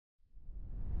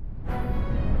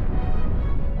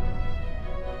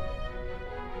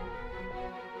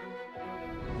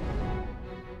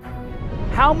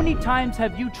How many times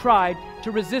have you tried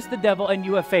to resist the devil and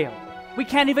you have failed? We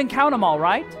can't even count them all,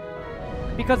 right?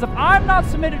 Because if I'm not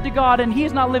submitted to God and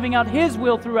He's not living out His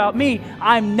will throughout me,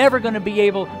 I'm never going to be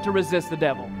able to resist the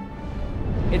devil.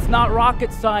 It's not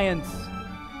rocket science.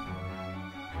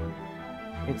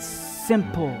 It's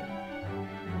simple,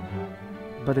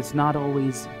 but it's not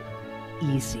always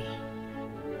easy.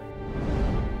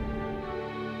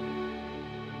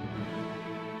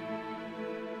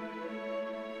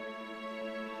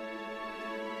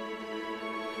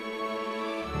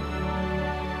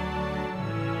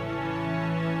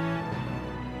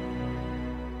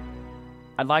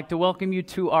 I'd like to welcome you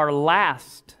to our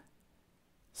last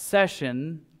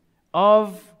session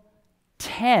of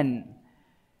 10.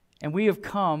 And we have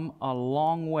come a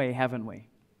long way, haven't we?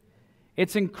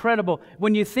 It's incredible.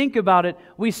 When you think about it,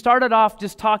 we started off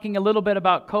just talking a little bit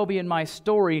about Kobe and my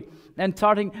story, and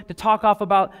talking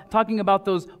about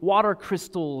those water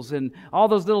crystals and all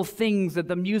those little things that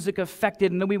the music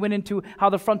affected. And then we went into how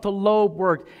the frontal lobe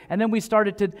worked. And then we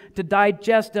started to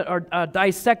digest or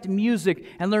dissect music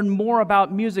and learn more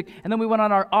about music. And then we went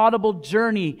on our audible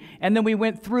journey. And then we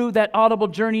went through that audible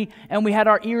journey and we had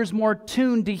our ears more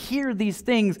tuned to hear these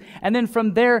things. And then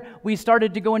from there, we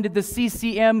started to go into the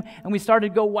CCM and we started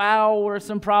to go, wow, there are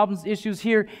some problems, issues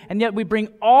here. And yet we bring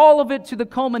all of it to the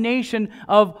culmination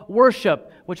of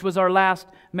worship, which was our last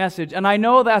message. And I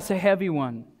know that's a heavy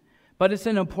one, but it's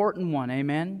an important one,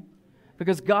 amen?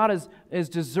 Because God is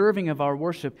deserving of our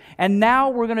worship. And now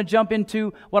we're going to jump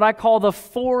into what I call the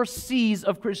 4 C's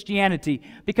of Christianity,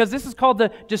 because this is called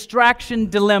the distraction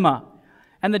dilemma.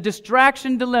 And the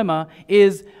distraction dilemma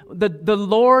is what the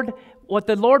Lord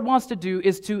wants to do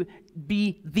is to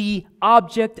be the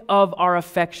object of our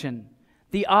affection.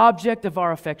 The object of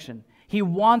our affection. He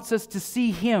wants us to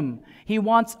see Him. He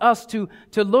wants us to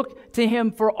look to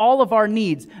Him for all of our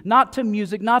needs. Not to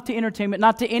music, not to entertainment,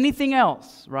 not to anything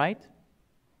else, right?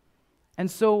 And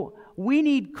so we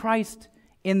need Christ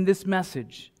in this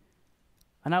message.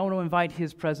 And I want to invite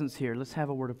His presence here. Let's have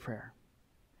a word of prayer.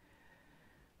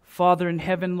 Father in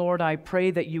heaven, Lord, I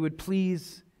pray that You would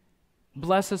please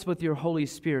bless us with Your Holy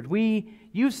Spirit.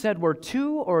 You said where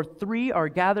 2 or 3 are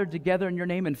gathered together in Your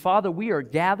name. And Father, we are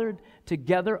gathered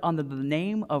together under the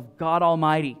name of God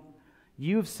Almighty.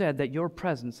 You've said that Your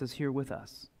presence is here with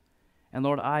us. And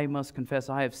Lord, I must confess,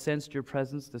 I have sensed Your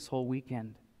presence this whole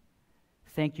weekend.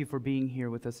 Thank You for being here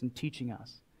with us and teaching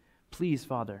us. Please,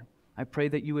 Father, I pray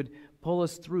that You would pull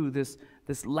us through this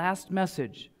last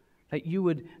message, that You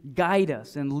would guide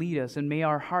us and lead us, and may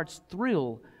our hearts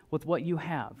thrill with what You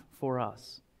have for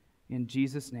us. In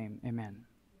Jesus' name, amen.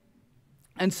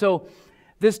 And so,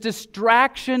 this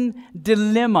distraction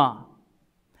dilemma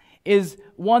is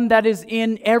one that is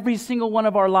in every single one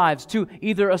of our lives, to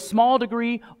either a small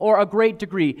degree or a great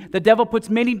degree. The devil puts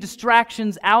many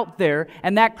distractions out there,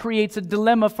 and that creates a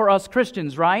dilemma for us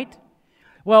Christians, right?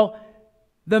 Well,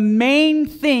 the main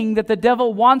thing that the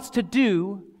devil wants to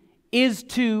do is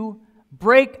to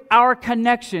break our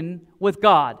connection with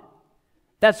God.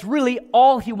 That's really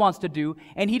all he wants to do,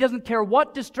 and he doesn't care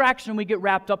what distraction we get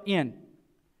wrapped up in.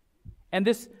 And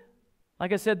this,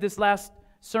 like I said, this last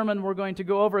sermon we're going to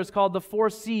go over is called the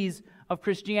 4 C's of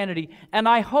Christianity. And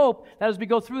I hope that as we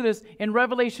go through this in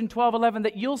Revelation 12:11,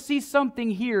 that you'll see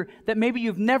something here that maybe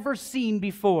you've never seen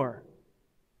before.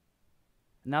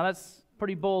 Now that's a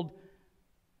pretty bold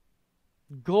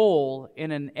goal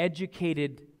in an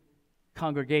educated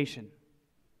congregation.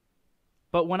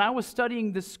 But when I was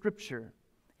studying this scripture,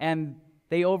 and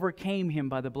they overcame him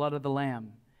by the blood of the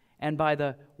Lamb and by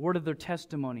the word of their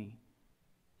testimony,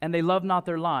 and they loved not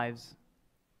their lives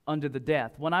unto the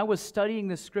death. When I was studying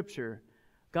this scripture,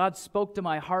 God spoke to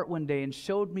my heart one day and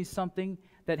showed me something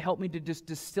that helped me to just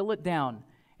distill it down.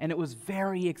 And it was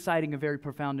very exciting and very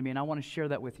profound to me, and I want to share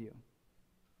that with you.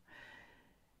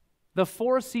 The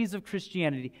 4 C's of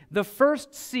Christianity. The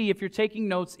first C, if you're taking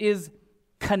notes, is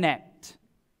connect.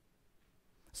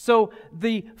 So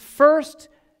the first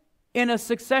in a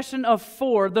succession of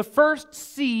 4, the first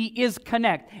C is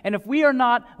connect. And if we are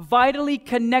not vitally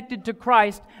connected to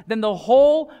Christ, then the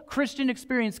whole Christian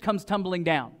experience comes tumbling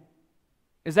down.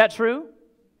 Is that true?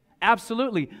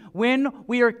 Absolutely. When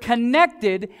we are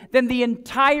connected, then the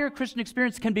entire Christian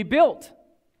experience can be built.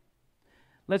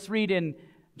 Let's read in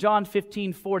John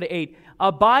 15:4-8.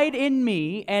 Abide in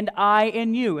me, and I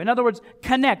in you. In other words,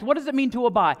 connect. What does it mean to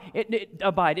abide?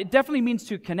 Abide. It definitely means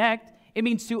to connect. It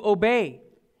means to obey.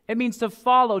 It means to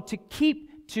follow, to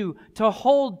keep to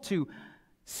hold to,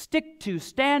 stick to,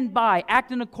 stand by,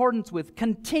 act in accordance with,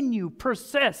 continue,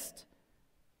 persist.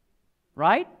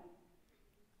 Right?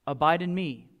 Abide in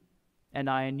me, and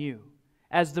I in you.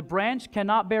 As the branch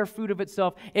cannot bear fruit of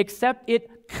itself except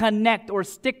it connect or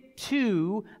stick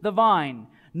to the vine,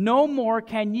 no more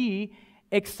can ye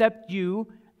except you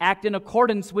act in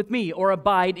accordance with me or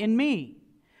abide in me.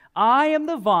 I am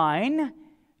the vine,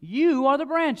 you are the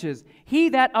branches. He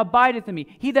that abideth in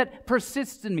me, he that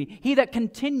persists in me, he that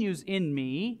continues in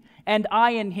me, and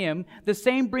I in him, the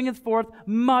same bringeth forth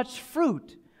much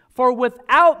fruit. For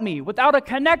without me, without a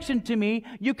connection to me,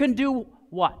 you can do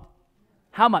what?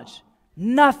 How much?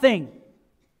 Nothing.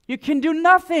 You can do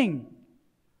nothing.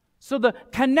 So the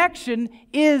connection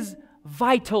is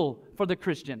vital for the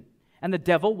Christian. And the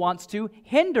devil wants to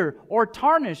hinder or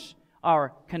tarnish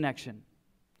our connection.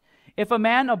 If a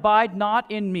man abide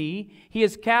not in me, he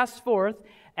is cast forth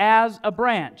as a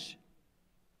branch,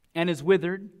 and is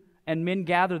withered, and men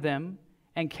gather them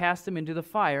and cast them into the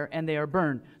fire, and they are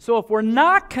burned. So if we're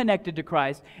not connected to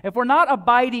Christ, if we're not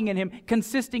abiding in him,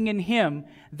 consisting in him,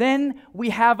 then we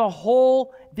have a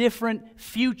whole different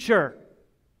future.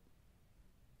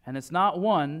 And it's not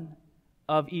one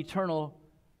of eternal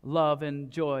love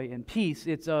and joy and peace.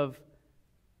 It's of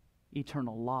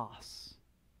eternal loss.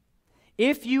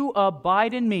 If you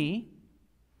abide in me,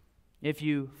 if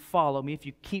you follow me, if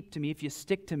you keep to me, if you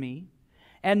stick to me,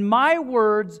 and my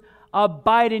words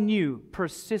abide in you,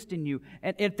 persist in you,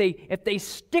 and if they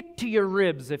stick to your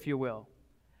ribs, if you will,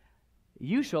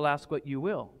 you shall ask what you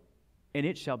will, and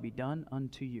it shall be done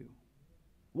unto you.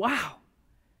 Wow!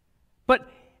 But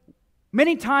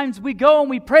many times we go and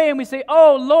we pray and we say,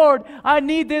 oh Lord, I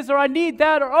need this or I need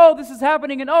that, or oh, this is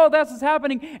happening and oh, this is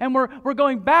happening. And we're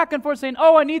going back and forth saying,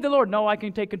 oh, I need the Lord. No, I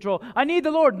can take control. I need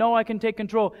the Lord. No, I can take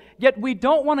control. Yet we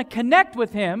don't want to connect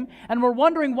with him, and we're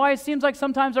wondering why it seems like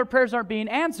sometimes our prayers aren't being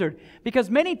answered. Because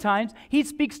many times he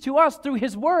speaks to us through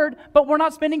his word, but we're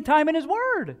not spending time in his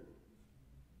word.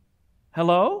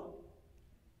 Hello?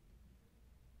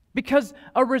 Because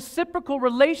a reciprocal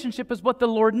relationship is what the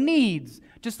Lord needs.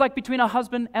 Just like between a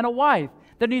husband and a wife.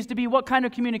 There needs to be what kind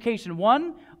of communication?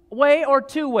 One way or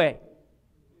two-way?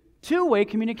 Two-way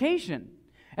communication.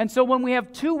 And so when we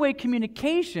have two-way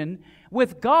communication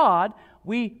with God,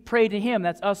 we pray to him.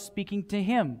 That's us speaking to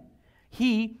him.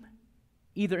 He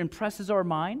either impresses our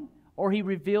mind or he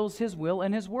reveals his will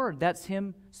and his word. That's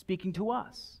him speaking to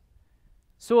us.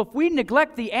 So if we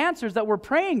neglect the answers that we're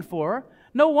praying for,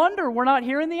 no wonder we're not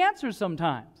hearing the answers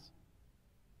sometimes.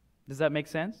 Does that make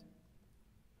sense?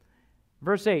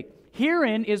 Verse 8,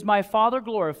 herein is my Father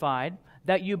glorified,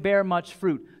 that you bear much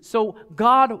fruit. So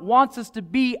God wants us to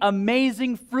be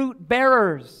amazing fruit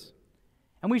bearers.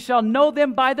 And we shall know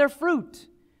them by their fruit.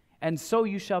 And so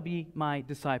you shall be my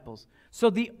disciples. So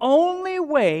the only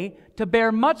way to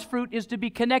bear much fruit is to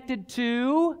be connected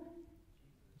to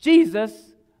Jesus,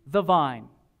 the vine.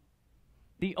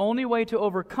 The only way to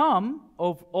overcome,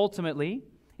 ultimately,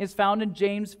 is found in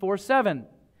James 4:7.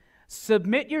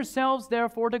 Submit yourselves,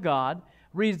 therefore, to God,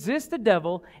 resist the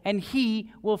devil, and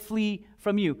he will flee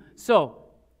from you. So,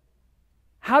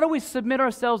 how do we submit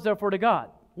ourselves, therefore, to God?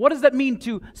 What does that mean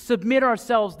to submit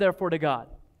ourselves, therefore, to God?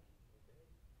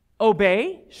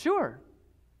 Obey? Sure.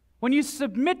 When you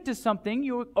submit to something,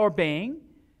 you're obeying.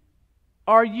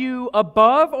 Are you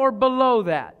above or below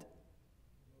that?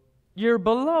 You're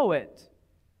below it.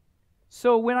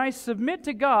 So when I submit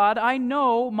to God, I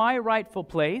know my rightful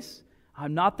place.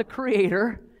 I'm not the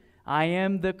creator. I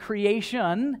am the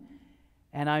creation.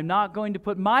 And I'm not going to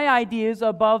put my ideas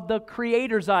above the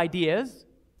creator's ideas.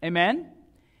 Amen?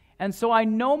 And so I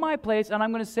know my place, and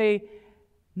I'm going to say,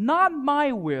 not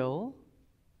my will,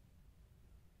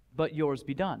 but yours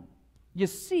be done. You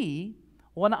see,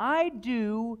 when I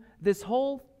do this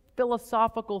whole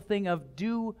philosophical thing of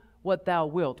do what thou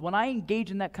wilt, when I engage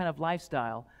in that kind of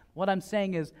lifestyle, what I'm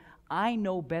saying is, I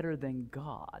know better than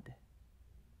God.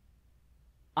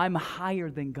 I'm higher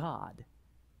than God.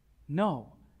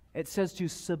 No, it says to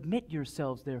submit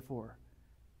yourselves, therefore,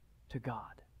 to God.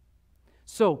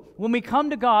 So, when we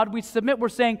come to God, we submit, we're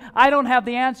saying, I don't have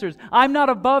the answers. I'm not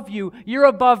above you. You're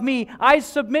above me. I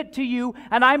submit to you,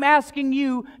 and I'm asking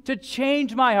you to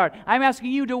change my heart. I'm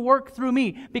asking you to work through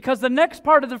me. Because the next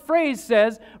part of the phrase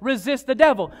says, resist the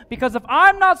devil. Because if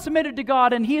I'm not submitted to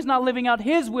God and He's not living out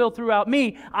His will throughout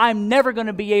me, I'm never going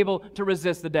to be able to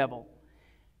resist the devil.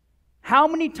 How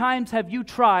many times have you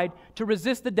tried to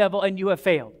resist the devil and you have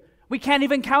failed? We can't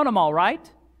even count them all, right?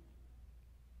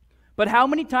 But how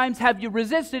many times have you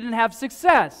resisted and have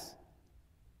success?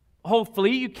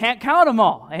 Hopefully you can't count them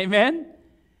all. Amen?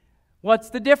 What's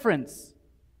the difference?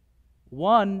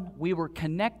 One, we were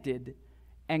connected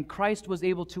and Christ was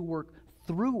able to work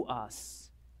through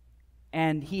us.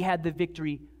 And He had the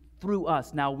victory through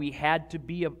us. Now we had to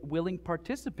be a willing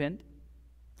participant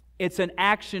It's an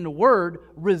action word,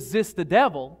 resist the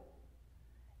devil.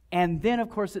 And then, of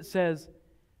course, it says,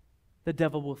 the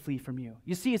devil will flee from you.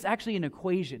 You see, it's actually an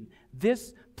equation.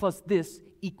 This plus this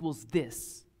equals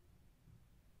this.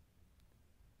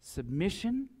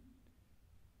 Submission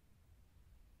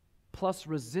plus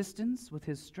resistance with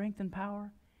his strength and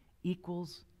power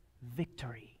equals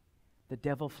victory. The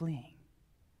devil fleeing.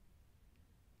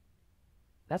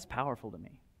 That's powerful to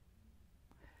me.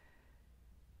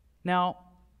 Now,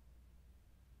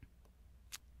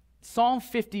 Psalm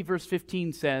 50 verse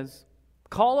 15 says,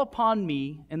 call upon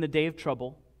me in the day of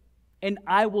trouble, and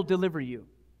I will deliver you,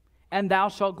 and thou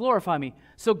shalt glorify me.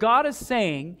 So God is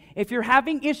saying, if you're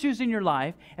having issues in your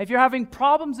life, if you're having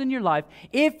problems in your life,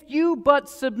 if you but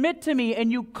submit to me and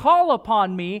you call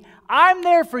upon me, I'm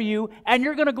there for you, and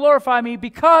you're going to glorify me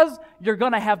because you're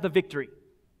going to have the victory.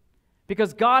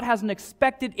 Because God has an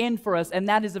expected end for us, and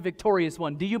that is a victorious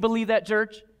one. Do you believe that,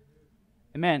 church?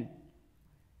 Amen.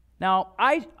 Now,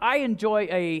 I enjoy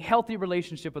a healthy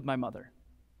relationship with my mother.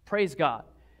 Praise God.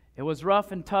 It was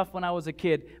rough and tough when I was a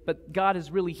kid, but God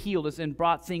has really healed us and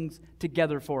brought things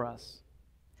together for us.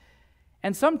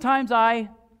 And sometimes I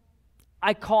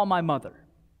call my mother.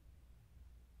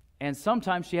 And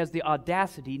sometimes she has the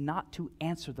audacity not to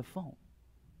answer the phone.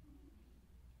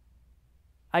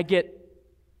 I get,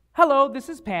 hello, this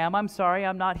is Pam. I'm sorry,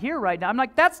 I'm not here right now. I'm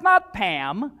like, that's not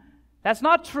Pam. That's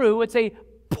not true. It's a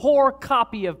poor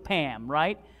copy of Pam,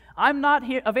 right? I'm not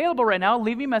here available right now.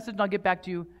 Leave me a message and I'll get back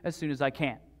to you as soon as I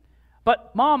can.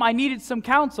 But Mom, I needed some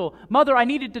counsel. Mother, I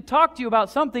needed to talk to you about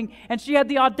something. And she had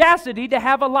the audacity to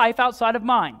have a life outside of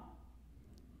mine.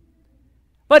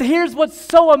 But here's what's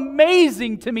so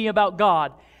amazing to me about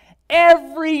God.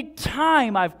 Every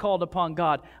time I've called upon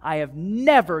God, I have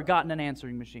never gotten an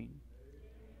answering machine.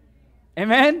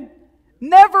 Amen?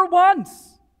 Never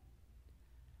once.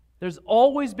 There's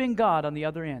always been God on the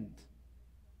other end.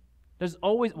 There's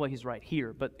always, well, he's right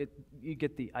here, but you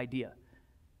get the idea.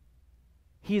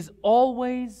 He's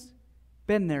always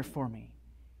been there for me.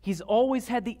 He's always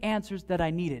had the answers that I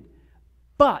needed.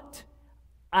 But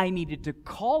I needed to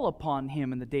call upon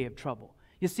him in the day of trouble.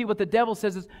 You see, what the devil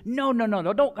says is, no,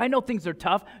 don't. I know things are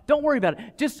tough. Don't worry about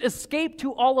it. Just escape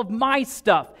to all of my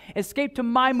stuff. Escape to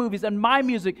my movies and my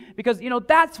music because,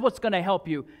 that's what's going to help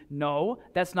you. No,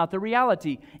 that's not the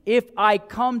reality. If I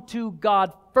come to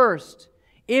God first,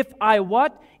 if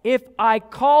I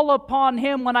call upon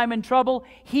him when I'm in trouble,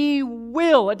 he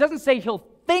will. It doesn't say he'll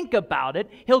think about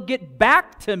it. He'll get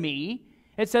back to me.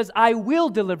 It says, I will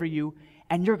deliver you,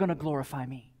 and you're going to glorify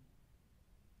me.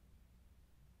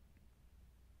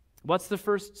 What's the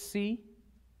first C?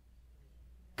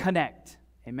 Connect.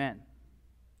 Amen.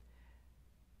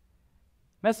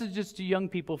 Messages to young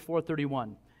people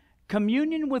 431.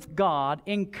 Communion with God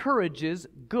encourages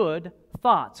good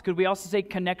thoughts. Could we also say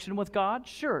connection with God?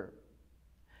 Sure.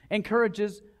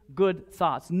 Encourages good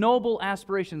thoughts, noble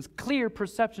aspirations, clear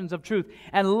perceptions of truth,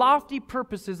 and lofty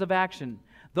purposes of action.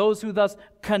 Those who thus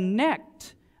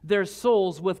connect their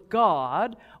souls with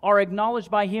God are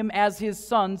acknowledged by Him as His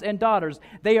sons and daughters.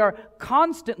 They are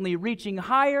constantly reaching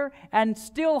higher and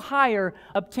still higher,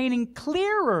 obtaining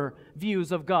clearer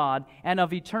views of God and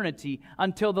of eternity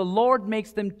until the Lord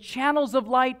makes them channels of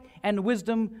light and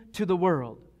wisdom to the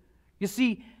world. You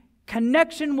see,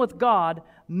 connection with God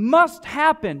must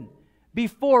happen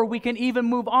before we can even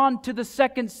move on to the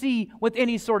second C with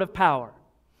any sort of power.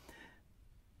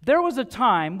 There was a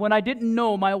time when I didn't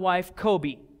know my wife,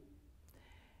 Kobe.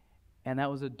 And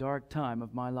that was a dark time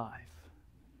of my life.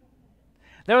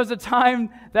 There was a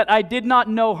time that I did not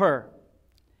know her.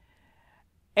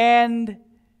 And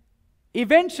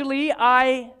eventually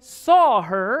I saw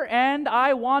her and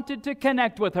I wanted to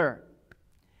connect with her.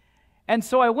 And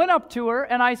so I went up to her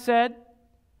and I said,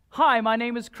 "Hi, my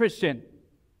name is Christian.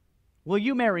 Will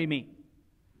you marry me?"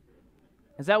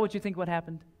 Is that what you think would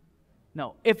happen?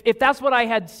 No. If that's what I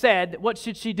had said, what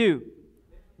should she do?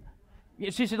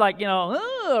 She should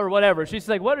or whatever. She's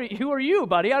like, who are you,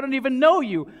 buddy? I don't even know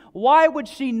you. Why would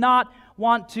she not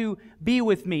want to be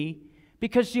with me?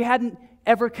 Because she hadn't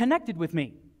ever connected with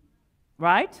me.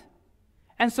 Right?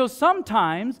 And so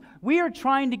sometimes we are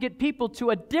trying to get people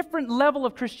to a different level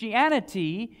of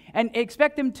Christianity and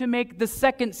expect them to make the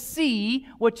second C,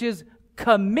 which is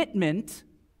commitment.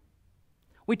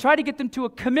 We try to get them to a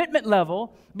commitment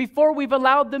level before we've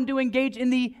allowed them to engage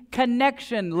in the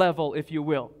connection level, if you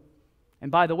will. And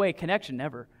by the way, connection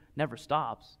never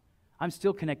stops. I'm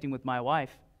still connecting with my wife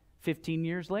 15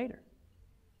 years later.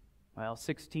 Well,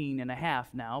 16 and a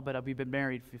half now, but we've been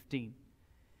married 15.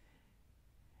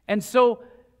 And so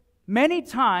many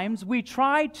times we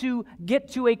try to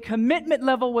get to a commitment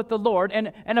level with the Lord,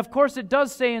 and of course it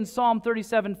does say in Psalm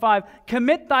 37:5,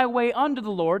 commit thy way unto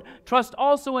the Lord, trust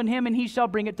also in Him, and He shall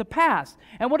bring it to pass.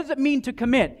 And what does it mean to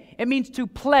commit? It means to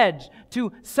pledge,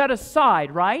 to set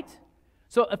aside, right?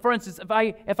 So, for instance,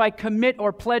 if I commit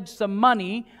or pledge some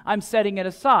money, I'm setting it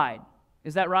aside.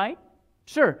 Is that right?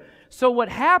 Sure. So what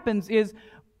happens is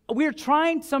we're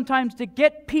trying sometimes to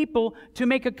get people to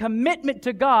make a commitment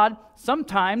to God,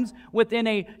 sometimes within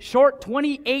a short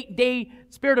 28-day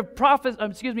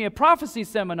a prophecy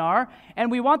seminar, and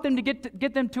we want them to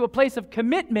get them to a place of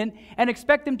commitment and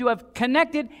expect them to have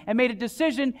connected and made a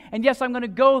decision, and yes, I'm going to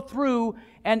go through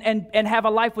and have a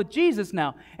life with Jesus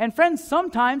now. And friends,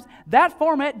 sometimes that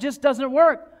format just doesn't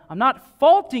work. I'm not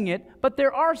faulting it, but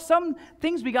there are some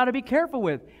things we got to be careful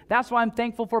with. That's why I'm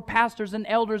thankful for pastors and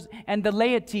elders and the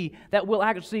laity that will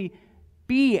actually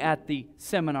be at the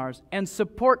seminars and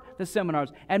support the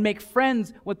seminars and make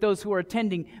friends with those who are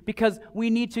attending, because we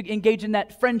need to engage in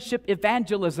that friendship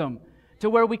evangelism to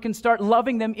where we can start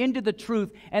loving them into the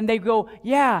truth, and they go,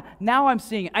 yeah, now I'm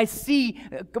seeing it. I see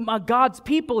God's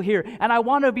people here, and I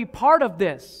want to be part of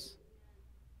this.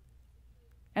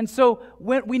 And so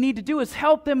what we need to do is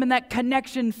help them in that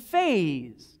connection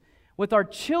phase. With our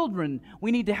children,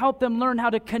 we need to help them learn how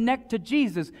to connect to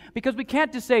Jesus, because we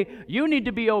can't just say, you need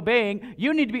to be obeying,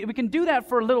 you need to be. We can do that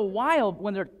for a little while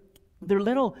when they're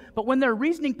little, but when their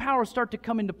reasoning powers start to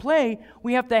come into play,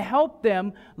 we have to help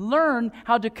them learn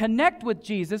how to connect with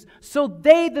Jesus so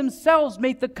they themselves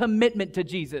make the commitment to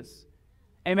Jesus.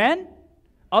 Amen?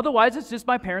 Otherwise, it's just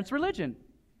my parents' religion.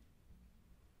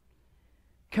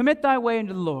 Commit thy way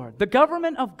unto the Lord. The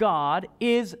government of God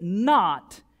is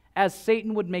not, as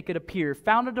Satan would make it appear,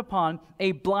 founded upon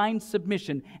a blind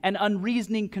submission and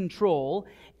unreasoning control.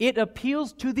 It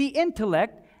appeals to the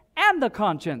intellect and the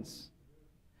conscience.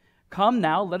 Come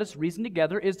now, let us reason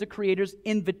together is the Creator's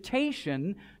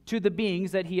invitation to the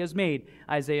beings that He has made.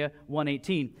 Isaiah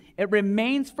 1:18. It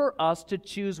remains for us to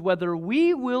choose whether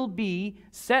we will be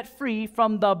set free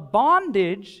from the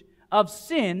bondage of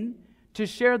sin to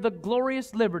share the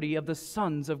glorious liberty of the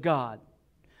sons of God.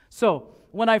 So,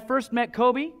 when I first met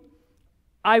Kobe,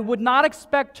 I would not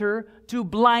expect her to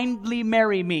blindly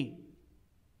marry me.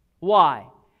 Why?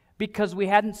 Because we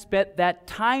hadn't spent that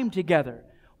time together.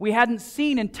 We hadn't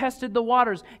seen and tested the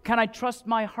waters. Can I trust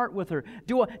my heart with her?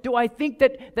 Do I think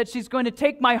that she's going to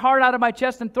take my heart out of my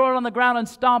chest and throw it on the ground and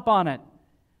stomp on it?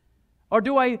 Or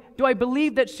do I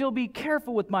believe that she'll be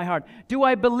careful with my heart? Do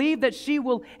I believe that she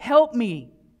will help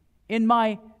me in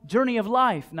my journey of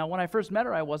life? Now, when I first met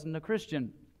her, I wasn't a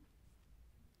Christian.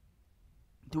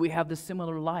 Do we have the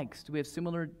similar likes? Do we have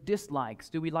similar dislikes?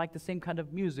 Do we like the same kind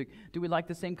of music? Do we like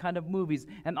the same kind of movies?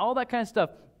 And all that kind of stuff.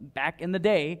 Back in the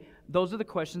day, those are the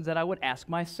questions that I would ask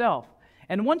myself.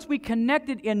 And once we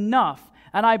connected enough,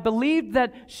 and I believed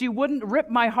that she wouldn't rip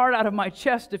my heart out of my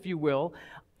chest, if you will,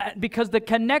 because the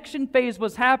connection phase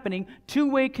was happening,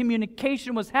 two-way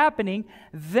communication was happening,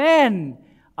 then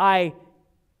I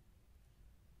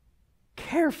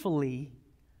carefully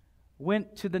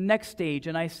went to the next stage,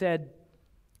 and I said,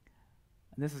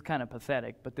 and this is kind of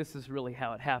pathetic, but this is really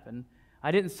how it happened.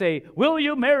 I didn't say, will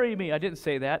you marry me? I didn't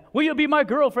say that. Will you be my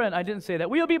girlfriend? I didn't say that.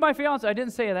 Will you be my fiance? I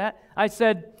didn't say that. I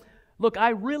said, look, I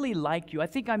really like you. I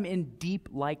think I'm in deep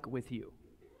like with you.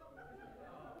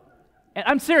 And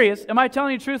I'm serious. Am I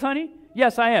telling you the truth, honey?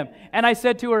 Yes, I am. And I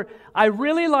said to her, I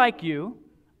really like you.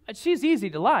 She's easy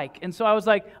to like. And so I was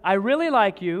like, I really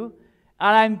like you.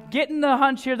 And I'm getting the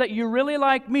hunch here that you really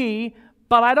like me,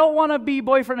 but I don't want to be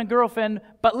boyfriend and girlfriend,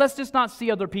 but let's just not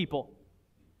see other people.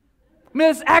 I mean,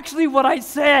 that's actually what I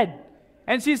said.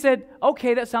 And she said,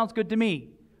 okay, that sounds good to me.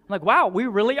 I'm like, wow, we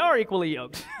really are equally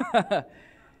yoked.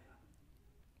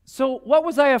 So what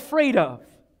was I afraid of?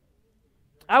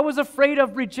 I was afraid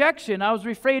of rejection. I was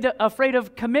afraid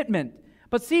of commitment.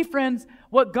 But see, friends,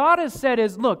 what God has said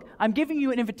is, look, I'm giving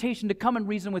you an invitation to come and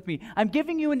reason with me. I'm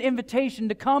giving you an invitation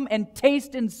to come and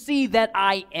taste and see that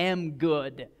I am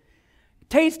good.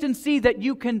 Taste and see that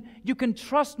you can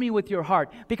trust me with your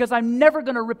heart, because I'm never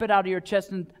going to rip it out of your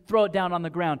chest and throw it down on the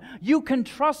ground. You can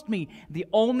trust me. The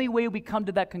only way we come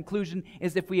to that conclusion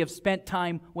is if we have spent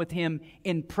time with Him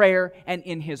in prayer and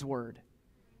in His Word.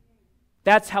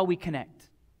 That's how we connect.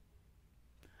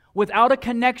 Without a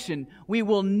connection, we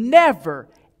will never,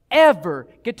 ever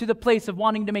get to the place of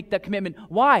wanting to make that commitment.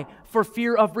 Why? For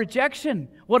fear of rejection.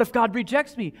 What if God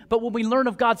rejects me? But when we learn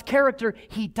of God's character,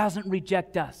 He doesn't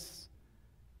reject us.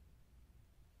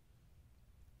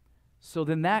 So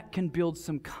then that can build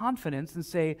some confidence and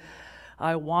say,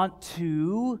 I want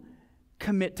to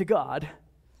commit to God.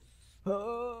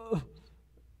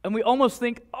 And we almost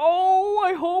think, oh,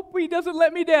 I hope He doesn't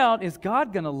let me down. Is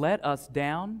God going to let us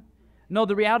down? No,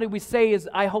 the reality we say is,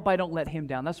 I hope I don't let Him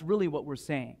down. That's really what we're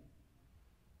saying.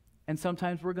 And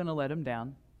sometimes we're going to let Him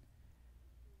down.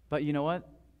 But you know what?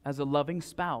 As a loving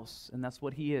spouse, and that's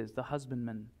what He is, the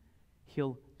husbandman,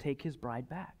 He'll take His bride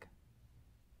back.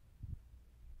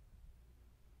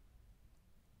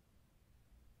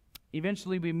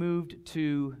 Eventually we moved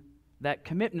to that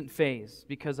commitment phase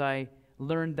because I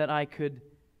learned that I could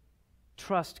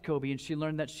trust Kobe, and she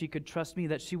learned that she could trust me,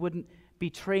 that she wouldn't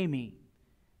betray me.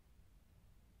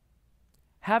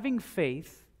 Having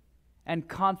faith and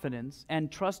confidence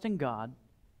and trust in God,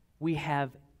 we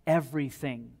have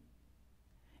everything.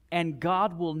 And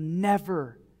God will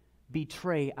never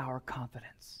betray our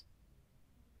confidence.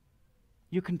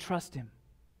 You can trust Him.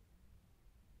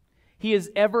 He is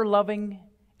ever loving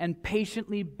and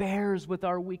patiently bears with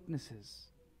our weaknesses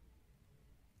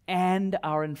and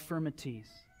our infirmities,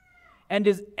 and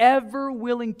is ever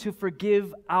willing to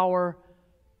forgive our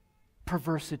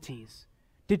perversities.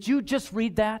 Did you just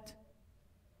read that?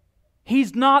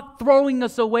 He's not throwing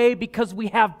us away because we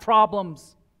have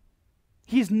problems.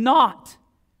 He's not.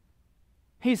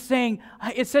 He's saying,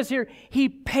 it says here, He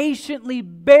patiently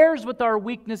bears with our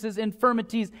weaknesses,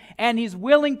 infirmities, and He's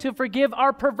willing to forgive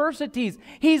our perversities.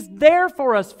 He's there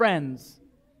for us, friends.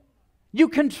 You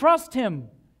can trust Him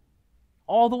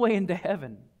all the way into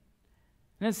heaven.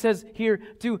 And it says here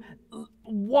to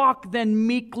walk then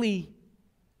meekly,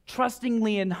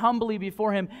 trustingly and humbly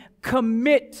before Him.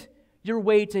 Commit your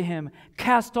way to Him.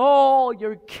 Cast all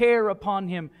your care upon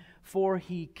Him, for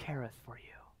He careth for you.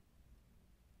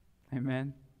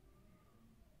 Amen.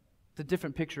 It's a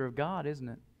different picture of God, isn't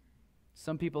it?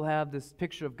 Some people have this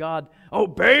picture of God,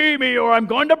 obey me or I'm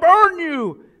going to burn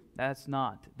you. That's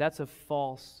not. That's a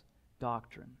false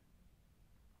doctrine.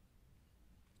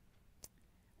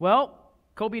 Well,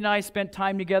 Kobe and I spent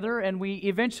time together, and we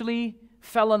eventually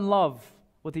fell in love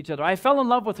with each other. I fell in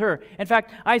love with her. In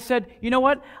fact, I said, you know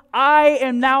what? I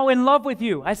am now in love with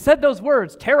you. I said those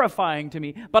words, terrifying to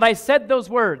me, but I said those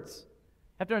words.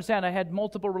 You have to understand, I had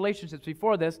multiple relationships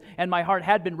before this, and my heart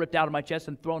had been ripped out of my chest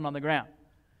and thrown on the ground.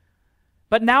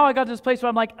 But now I got to this place where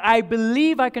I'm like, I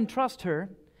believe I can trust her.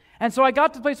 And so I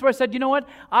got to the place where I said, you know what?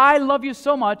 I love you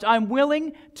so much, I'm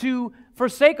willing to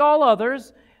forsake all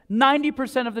others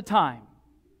 90% of the time.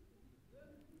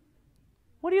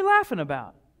 What are you laughing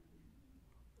about?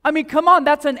 I mean, come on,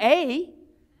 that's an A.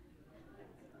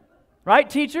 Right,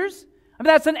 teachers? I mean,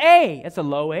 that's an A. It's a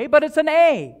low A, but it's an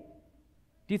A.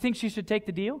 Do you think she should take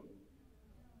the deal?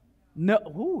 No.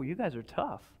 Ooh, you guys are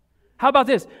tough. How about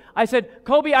this? I said,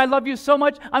 Kobe, I love you so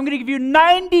much, I'm going to give you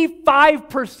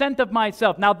 95% of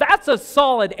myself. Now, that's a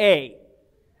solid A.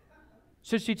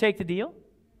 Should she take the deal?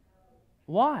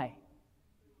 Why?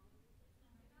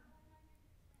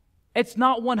 It's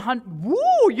not 100.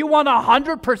 Woo, you want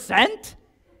 100%?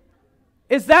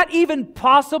 Is that even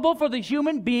possible for the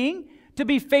human being to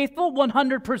be faithful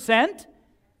 100%?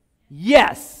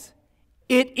 Yes,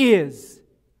 it is.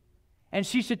 And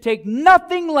she should take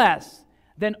nothing less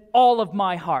than all of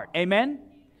my heart. Amen?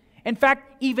 In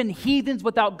fact, even heathens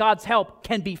without God's help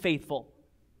can be faithful.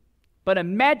 But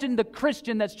imagine the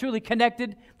Christian that's truly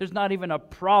connected, there's not even a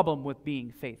problem with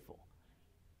being faithful.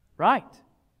 Right?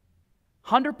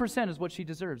 100% is what she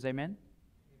deserves. Amen?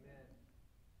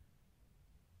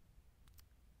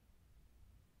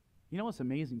 You know what's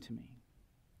amazing to me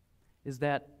is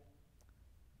that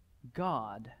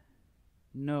God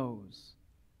knows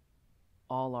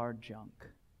all our junk.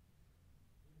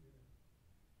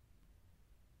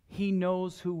 He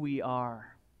knows who we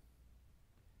are,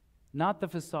 not the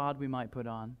facade we might put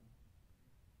on.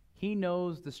 He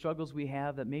knows the struggles we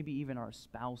have that maybe even our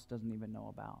spouse doesn't even know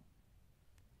about.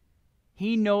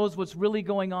 He knows what's really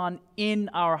going on in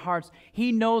our hearts.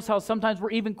 He knows how sometimes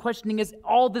we're even questioning, is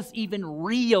all this even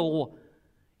real?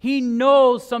 He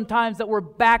knows sometimes that we're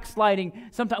backsliding.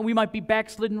 Sometimes we might be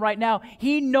backslidden right now.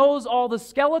 He knows all the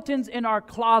skeletons in our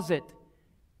closet.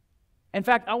 In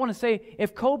fact, I want to say,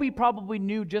 if Kobe probably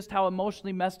knew just how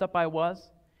emotionally messed up I was,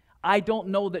 I don't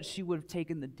know that she would have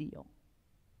taken the deal.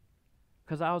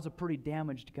 Because I was a pretty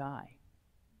damaged guy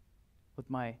with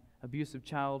my abusive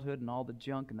childhood and all the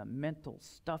junk and the mental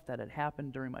stuff that had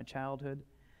happened during my childhood.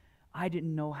 I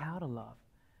didn't know how to love.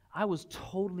 I was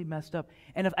totally messed up.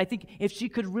 And I think if she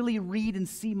could really read and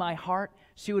see my heart,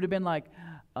 she would have been like,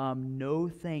 no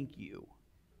thank you.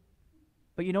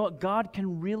 But you know what? God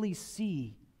can really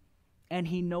see, and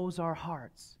He knows our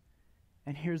hearts.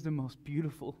 And here's the most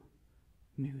beautiful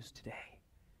news today.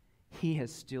 He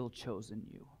has still chosen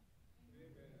you.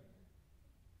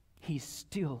 He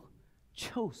still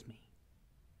chose me.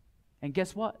 And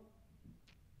guess what?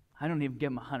 I don't even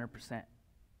give him 100%.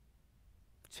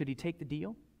 Should he take the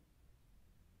deal?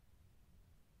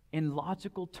 In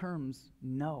logical terms,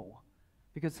 no.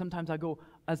 Because sometimes I go,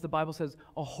 as the Bible says,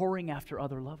 a whoring after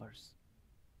other lovers.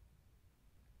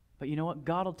 But you know what?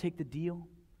 God will take the deal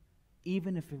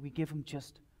even if we give him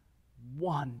just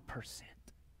 1%.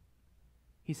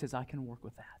 He says, I can work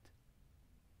with that.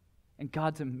 And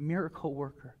God's a miracle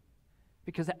worker.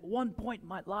 Because at one point in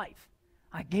my life,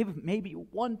 I gave him maybe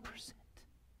 1%.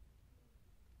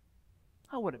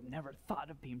 I would have never thought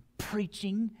of being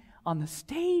preaching on the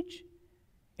stage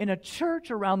in a church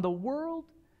around the world.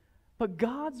 But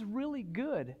God's really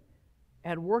good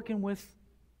at working with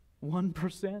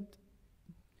 1%.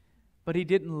 But he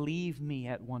didn't leave me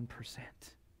at 1%.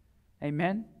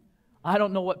 Amen? I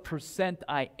don't know what percent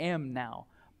I am now,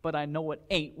 but I know it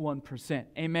ain't 1%.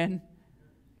 Amen?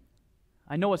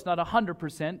 I know it's not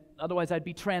 100%, otherwise I'd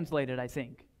be translated, I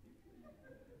think.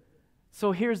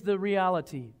 So here's the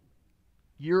reality.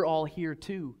 You're all here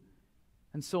too,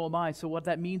 and so am I. So what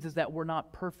that means is that we're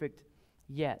not perfect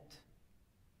yet,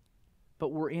 but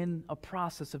we're in a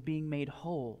process of being made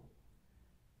whole.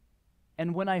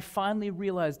 And when I finally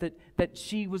realized that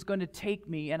she was going to take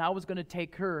me and I was going to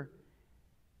take her,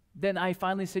 then I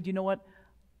finally said, you know what?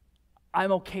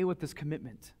 I'm okay with this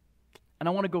commitment, and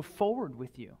I want to go forward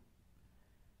with you.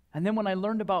 And then when I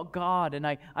learned about God and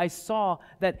I saw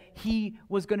that He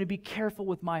was going to be careful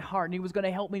with my heart, and He was going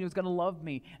to help me, and He was going to love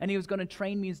me, and He was going to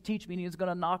train me and teach me, and He was going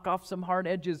to knock off some hard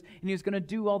edges, and He was going to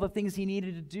do all the things He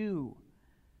needed to do,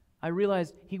 I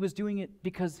realized He was doing it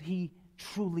because He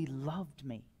truly loved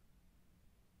me.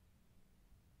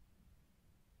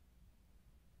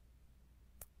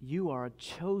 You are a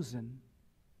chosen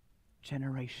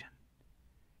generation.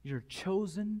 You're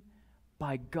chosen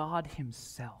by God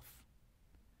Himself.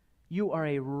 You are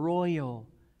a royal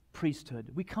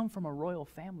priesthood. We come from a royal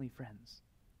family, friends.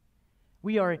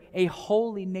 We are a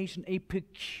holy nation, a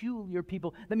peculiar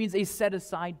people. That means a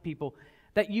set-aside people.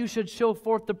 That you should show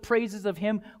forth the praises of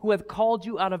Him who hath called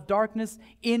you out of darkness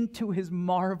into His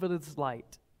marvelous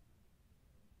light.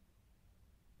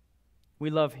 We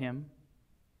love Him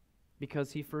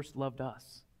because He first loved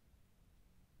us.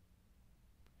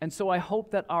 And so I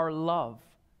hope that our love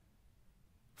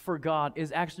for God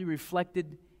is actually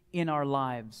reflected in our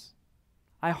lives.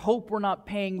 I hope we're not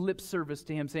paying lip service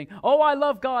to Him, saying, oh, I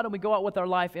love God, and we go out with our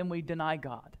life and we deny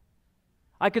God.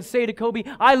 I could say to Kobe,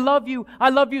 I love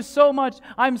you so much.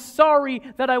 I'm sorry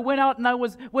that I went out and I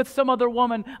was with some other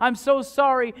woman. I'm so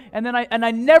sorry, and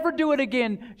I never do it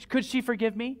again. Could she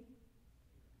forgive me?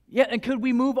 Yeah, and could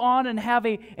we move on and have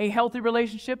a healthy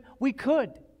relationship? We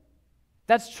could.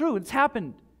 That's true. It's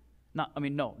happened.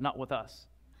 Not with us.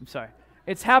 I'm sorry.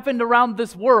 It's happened around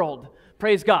this world.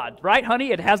 Praise God. Right,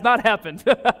 honey? It has not happened.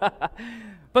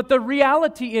 But the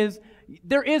reality is,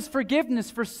 there is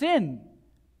forgiveness for sin.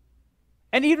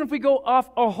 And even if we go off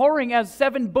a whoring, as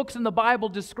 7 books in the Bible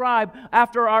describe,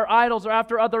 after our idols or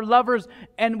after other lovers,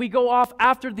 and we go off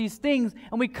after these things,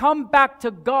 and we come back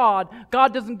to God,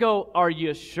 God doesn't go, are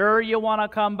you sure you want to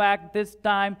come back this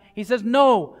time? He says,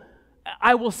 no,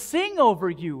 I will sing over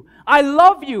you. I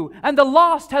love you, and the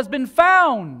lost has been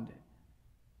found.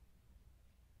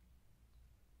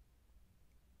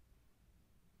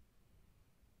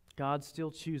 God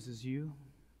still chooses you.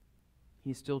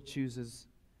 He still chooses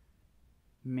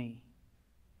me.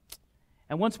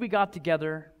 And once we got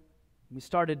together, we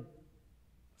started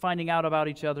finding out about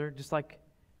each other, just like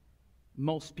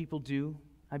most people do.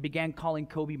 I began calling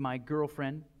Kobe my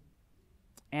girlfriend,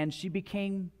 and she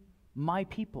became my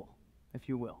people, if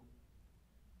you will.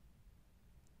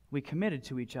 We committed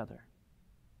to each other.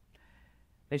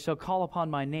 They shall call upon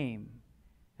my name,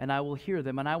 and I will hear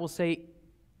them, and I will say,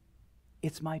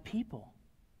 it's my people.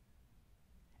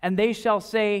 And they shall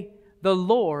say, the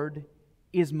Lord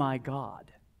is my God.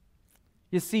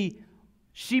 You see,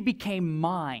 she became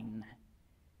mine,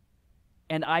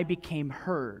 and I became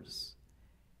hers.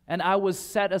 And I was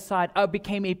set aside. I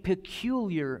became a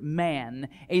peculiar man,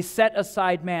 a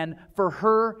set-aside man for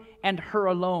her and her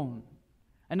alone.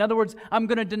 In other words, I'm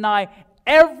going to deny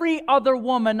every other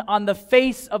woman on the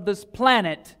face of this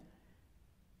planet.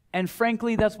 And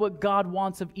frankly, that's what God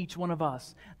wants of each one of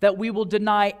us, that we will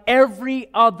deny every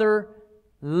other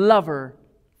lover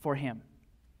for Him.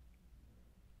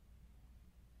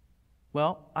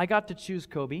 Well, I got to choose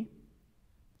Kobe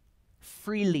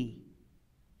freely.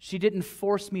 She didn't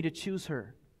force me to choose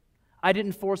her. I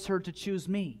didn't force her to choose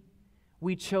me.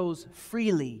 We chose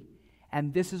freely,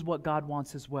 and this is what God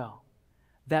wants as well,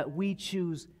 that we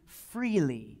choose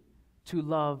freely to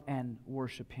love and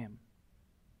worship Him.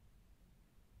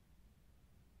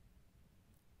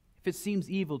 If it seems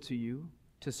evil to you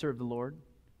to serve the Lord,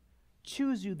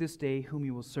 Choose you this day whom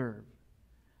you will serve.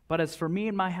 But as for me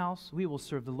and my house, we will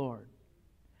serve the Lord.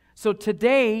 So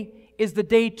today is the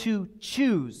day to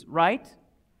choose, right?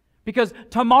 Because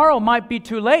tomorrow might be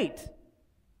too late.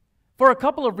 For a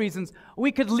couple of reasons.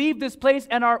 We could leave this place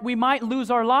and we might lose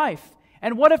our life.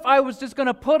 And what if I was just going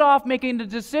to put off making the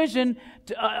decision,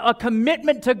 a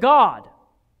commitment to God?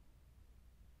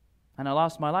 And I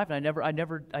lost my life, and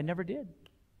I never did.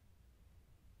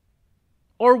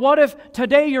 Or what if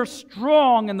today you're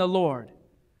strong in the Lord,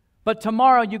 but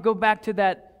tomorrow you go back to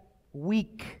that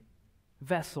weak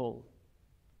vessel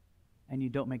and you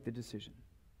don't make the decision?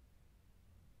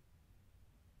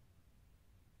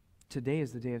 Today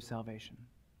is the day of salvation.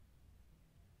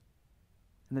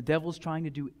 And the devil's trying to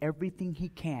do everything he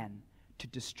can to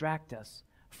distract us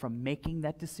from making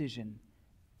that decision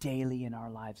daily in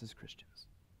our lives as Christians.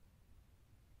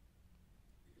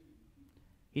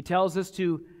 He tells us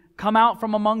to come out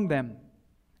from among them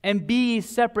and be ye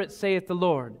separate, saith the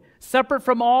Lord. Separate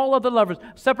from all other lovers,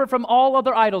 separate from all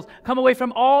other idols. Come away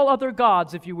from all other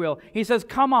gods, if you will. He says,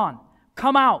 come on,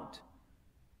 come out.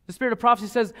 The Spirit of prophecy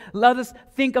says, let us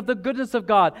think of the goodness of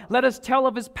God. Let us tell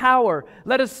of His power.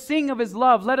 Let us sing of His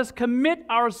love. Let us commit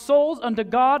our souls unto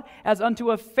God as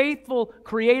unto a faithful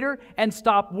Creator and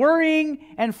stop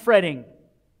worrying and fretting.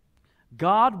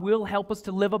 God will help us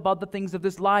to live above the things of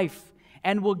this life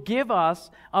and will give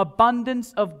us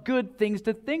abundance of good things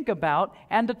to think about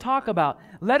and to talk about.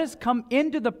 Let us come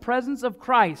into the presence of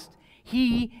Christ.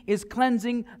 He is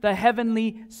cleansing the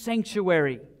heavenly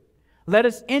sanctuary. Let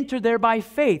us enter there by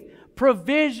faith.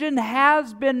 Provision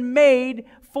has been made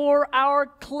for our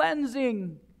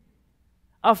cleansing.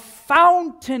 A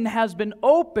fountain has been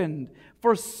opened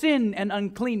for sin and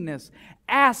uncleanness.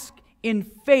 Ask in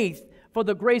faith for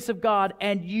the grace of God,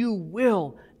 and you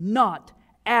will not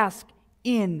ask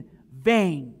in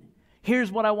vain.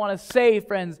 Here's what I want to say,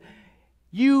 friends.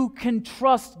 You can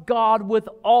trust God with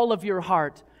all of your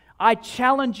heart. I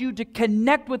challenge you to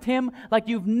connect with Him like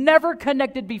you've never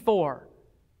connected before.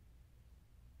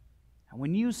 And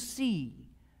when you see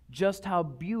just how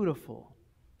beautiful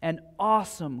and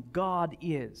awesome God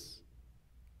is,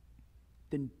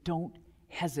 then don't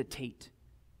hesitate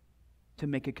to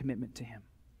make a commitment to Him.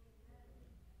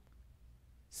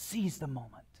 Seize the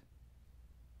moment.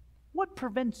 What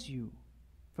prevents you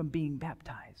from being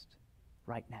baptized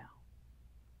right now?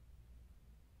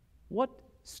 What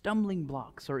stumbling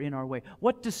blocks are in our way?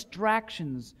 What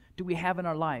distractions do we have in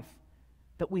our life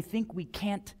that we think we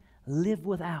can't live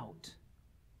without?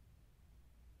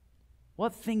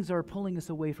 What things are pulling us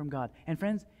away from God? And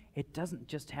friends, it doesn't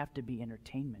just have to be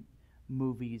entertainment,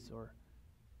 movies or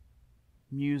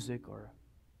music or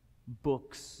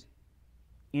books,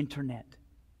 internet.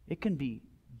 It can be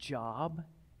job.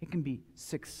 It can be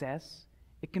success.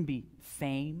 It can be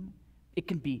fame. It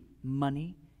can be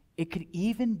money. It could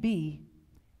even be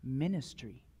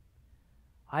ministry.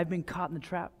 I've been caught in the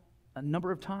trap a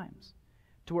number of times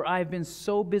to where I've been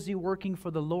so busy working for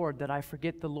the Lord that I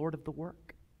forget the Lord of the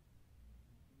work.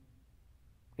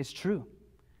 It's true.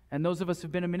 And those of us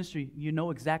who've been in ministry, you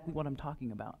know exactly what I'm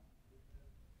talking about.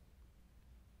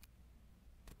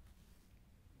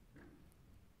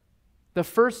 The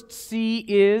first C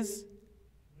is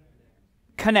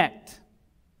connect.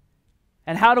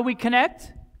 And how do we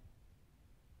connect?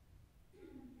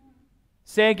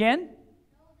 Say again.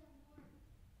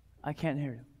 I can't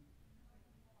hear you.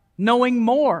 Knowing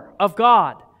more of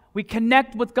God. We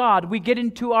connect with God. We get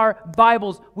into our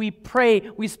Bibles. We pray.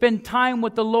 We spend time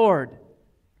with the Lord.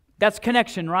 That's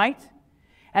connection, right?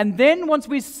 And then once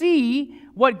we see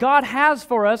what God has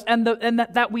for us and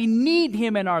that we need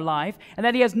Him in our life and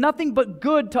that He has nothing but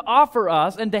good to offer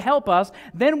us and to help us,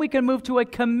 then we can move to a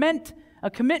commitment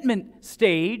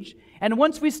stage. And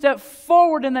once we step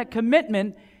forward in that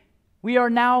commitment, we are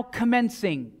now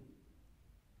commencing.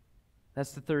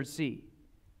 That's the third C.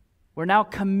 We're now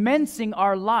commencing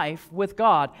our life with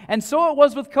God. And so it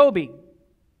was with Kobe.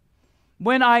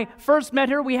 When I first met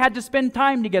her, we had to spend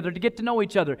time together to get to know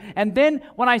each other. And then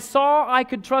when I saw I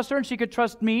could trust her and she could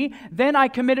trust me, then I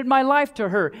committed my life to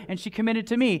her and she committed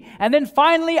to me. And then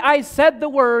finally I said the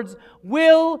words,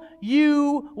 "Will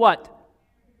you," what?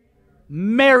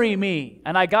 "Marry me."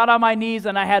 And I got on my knees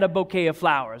and I had a bouquet of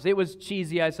flowers. It was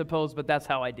cheesy, I suppose, but that's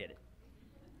how I did it.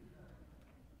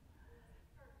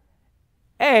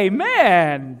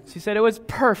 Amen. She said it was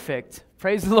perfect.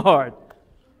 Praise the Lord.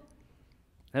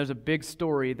 There's a big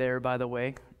story there, by the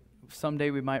way.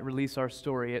 Someday we might release our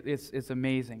story. It's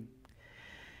amazing.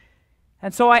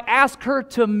 And so I asked her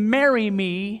to marry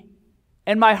me,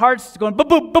 and my heart's going, boop,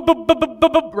 boop, boop, boop, boop, boop,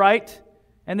 boop, boop, right?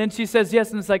 And then she says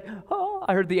yes, and it's like, oh,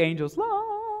 I heard the angels. La.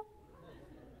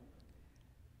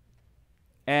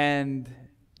 And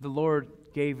the Lord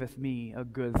gaveth me a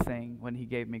good thing when He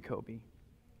gave me Kobe.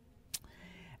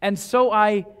 And so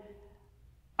I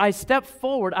stepped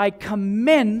forward. I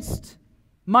commenced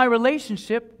my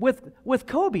relationship with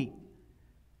Kobe.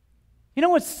 You know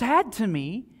what's sad to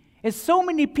me is so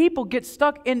many people get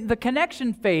stuck in the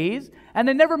connection phase and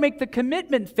they never make the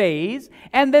commitment phase,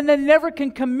 and then they never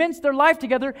can commence their life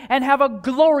together and have a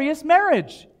glorious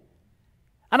marriage.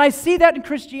 And I see that in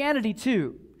Christianity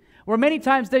too, where many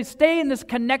times they stay in this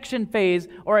connection phase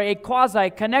or a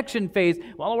quasi-connection phase.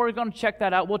 Well, we're going to check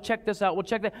that out. We'll check this out. We'll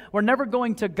check that. We're never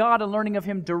going to God and learning of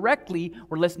Him directly.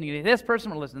 We're listening to this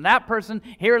person. We're listening to that person.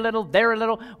 Here a little, there a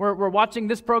little. We're watching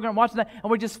this program, watching that. And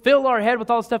we just fill our head with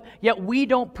all this stuff. Yet we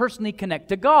don't personally connect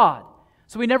to God.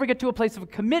 So we never get to a place of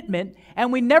commitment.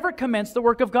 And we never commence the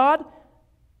work of God.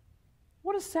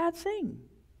 What a sad thing.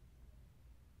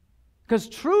 Because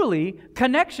truly,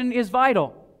 connection is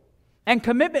vital. And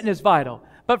commitment is vital.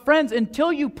 But friends,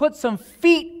 until you put some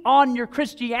feet on your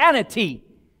Christianity,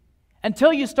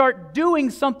 until you start doing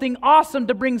something awesome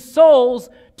to bring souls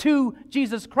to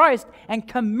Jesus Christ and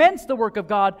commence the work of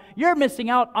God, you're missing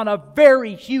out on a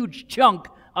very huge chunk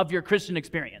of your Christian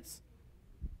experience.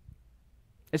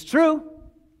 It's true.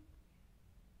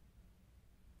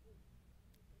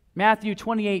 Matthew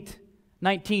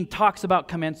 28:19 talks about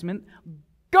commencement.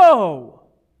 Go!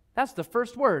 That's the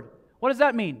first word. What does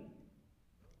that mean?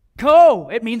 Go.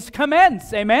 It means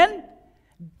commence. Amen?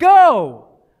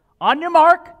 Go. On your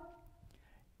mark.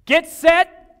 Get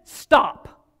set.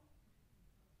 Stop.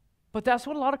 But that's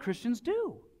what a lot of Christians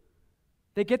do.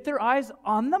 They get their eyes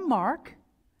on the mark,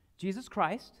 Jesus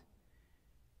Christ.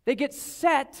 They get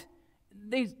set.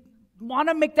 They want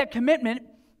to make that commitment,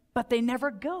 but they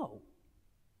never go.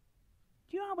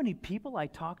 Do you know how many people I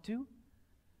talk to?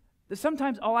 That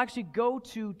sometimes I'll actually go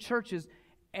to churches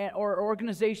or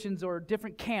organizations or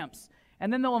different camps,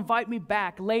 and then they'll invite me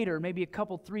back later, maybe a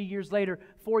couple, 3 years later,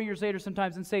 4 years later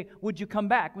sometimes, and say, would you come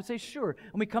back? We'd say, sure.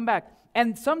 And we come back.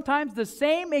 And sometimes the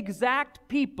same exact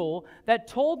people that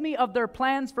told me of their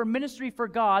plans for ministry for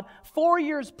God 4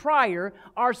 years prior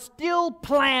are still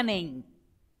planning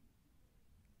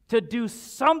to do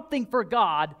something for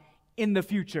God in the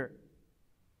future.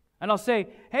 And I'll say,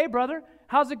 hey, brother,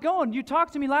 how's it going? You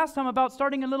talked to me last time about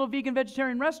starting a little vegan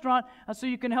vegetarian restaurant so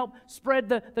you can help spread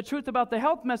the truth about the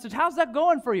health message. How's that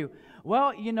going for you?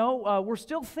 Well, you know, we're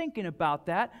still thinking about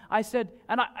that. I said,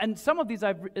 and some of these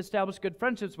I've established good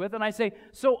friendships with, and I say,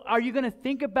 so are you going to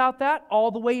think about that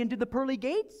all the way into the pearly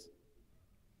gates?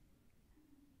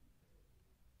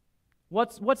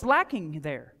 What's lacking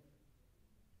there?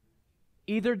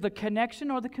 Either the connection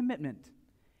or the commitment.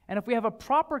 And if we have a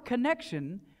proper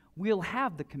connection, we'll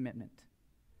have the commitment.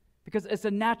 Because it's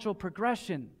a natural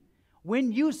progression.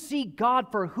 When you see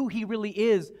God for who He really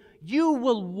is, you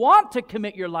will want to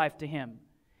commit your life to Him.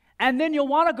 And then you'll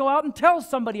want to go out and tell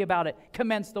somebody about it.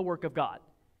 Commence the work of God.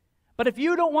 But if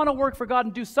you don't want to work for God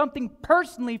and do something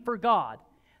personally for God,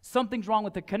 something's wrong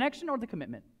with the connection or the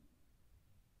commitment.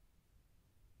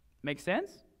 Make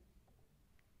sense?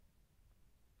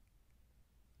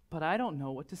 But I don't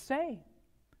know what to say.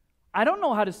 I don't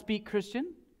know how to speak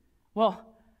Christian. Well,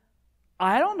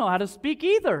 I don't know how to speak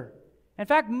either. In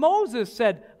fact, Moses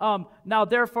said,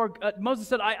 Moses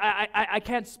said, I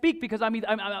can't speak because I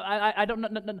don't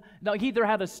know. No, he either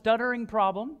had a stuttering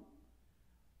problem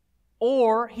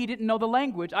or he didn't know the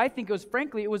language. I think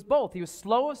it was both. He was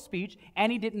slow of speech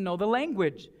and he didn't know the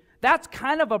language. That's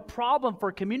kind of a problem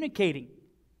for communicating,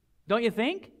 don't you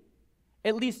think?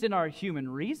 At least in our human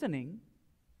reasoning.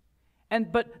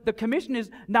 But the commission is,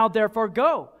 now therefore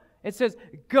go. It says,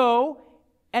 go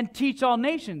and teach all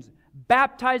nations,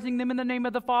 baptizing them in the name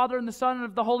of the Father and the Son and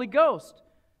of the Holy Ghost.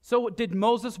 So did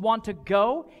Moses want to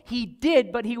go? He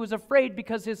did, but he was afraid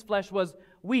because his flesh was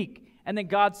weak. And then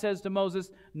God says to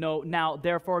Moses, no, now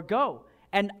therefore go.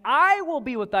 And I will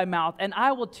be with thy mouth, and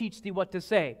I will teach thee what to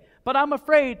say. But I'm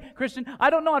afraid, Christian, I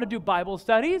don't know how to do Bible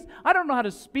studies. I don't know how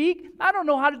to speak. I don't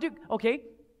know how to do... Okay,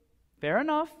 fair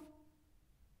enough.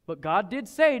 But God did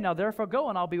say, now therefore go,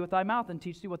 and I'll be with thy mouth and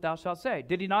teach thee what thou shalt say.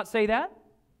 Did He not say that?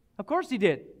 Of course He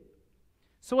did.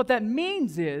 So what that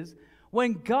means is,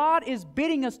 when God is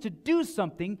bidding us to do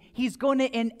something, He's going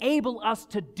to enable us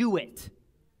to do it.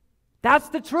 That's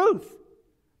the truth.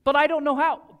 But I don't know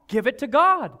how. Give it to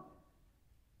God.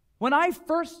 When I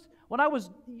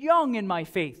was young in my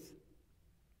faith,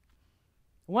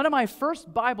 one of my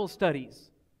first Bible studies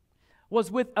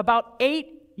was with about 8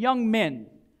 young men.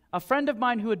 A friend of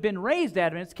mine who had been raised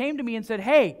Adventist came to me and said,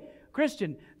 hey,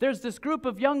 Christian, there's this group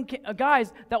of young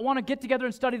guys that want to get together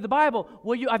and study the Bible.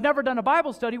 I've never done a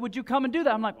Bible study. Would you come and do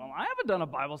that? I'm like, well, I haven't done a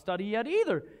Bible study yet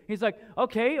either. He's like,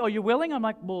 okay, are you willing? I'm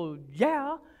like, well,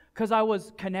 yeah, because I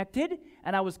was connected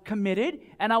and I was committed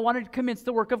and I wanted to commence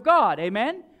the work of God.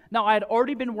 Amen? Now, I had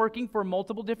already been working for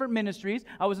multiple different ministries.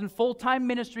 I was in full-time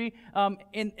ministry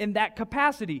in that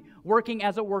capacity, working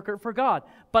as a worker for God.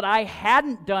 But I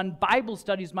hadn't done Bible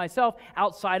studies myself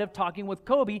outside of talking with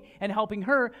Kobe and helping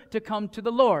her to come to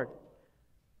the Lord.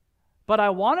 But I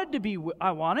wanted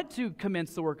to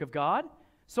commence the work of God.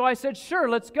 So I said, sure,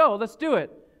 let's go, let's do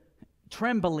it.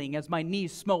 Trembling as my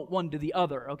knees smote one to the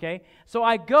other, okay? So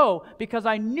I go because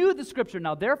I knew the scripture.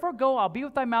 Now, therefore go, I'll be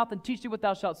with thy mouth and teach thee what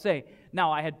thou shalt say. Now,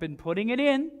 I had been putting it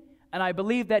in, and I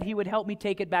believed that he would help me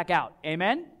take it back out.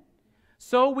 Amen?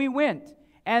 So we went,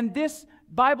 and this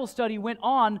Bible study went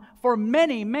on for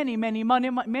many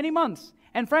months.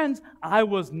 And friends, I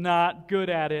was not good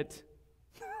at it.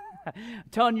 I'm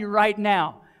telling you right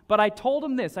now. But I told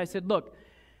him this. I said, look,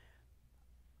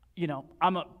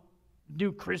 I'm a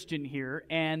new Christian here,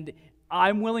 and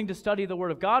I'm willing to study the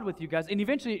Word of God with you guys. And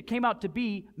eventually it came out to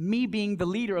be me being the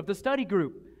leader of the study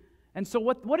group. And so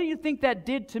what do you think that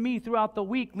did to me throughout the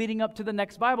week leading up to the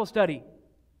next Bible study?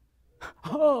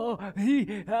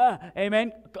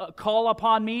 Amen. Call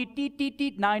upon me,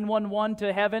 911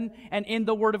 to heaven and in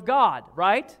the Word of God,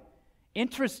 right?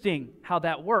 Interesting how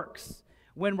that works.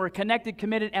 When we're connected,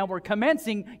 committed, and we're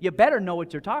commencing, you better know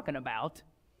what you're talking about.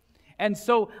 And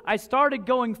so I started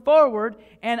going forward,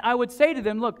 and I would say to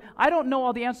them, look, I don't know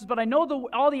all the answers, but I know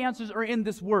all the answers are in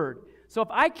this word. So if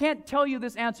I can't tell you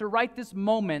this answer right this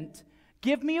moment,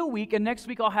 give me a week, and next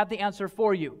week I'll have the answer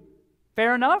for you.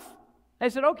 Fair enough? They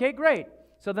said, okay, great.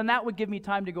 So then that would give me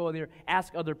time to go either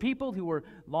ask other people who were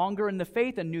longer in the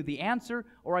faith and knew the answer,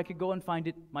 or I could go and find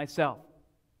it myself.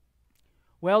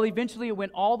 Well, eventually it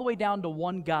went all the way down to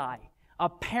one guy.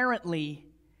 Apparently,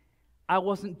 I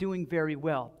wasn't doing very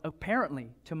well,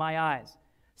 apparently, to my eyes.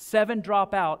 7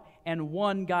 drop out, and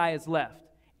 1 guy is left.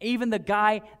 Even the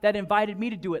guy that invited me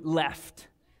to do it left.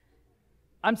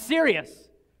 I'm serious.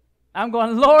 I'm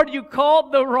going, Lord, you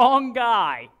called the wrong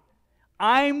guy.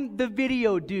 I'm the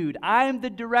video dude. I'm the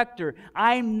director.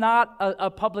 I'm not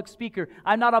a public speaker.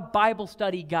 I'm not a Bible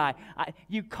study guy.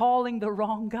 You're calling the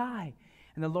wrong guy.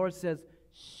 And the Lord says,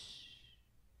 shh.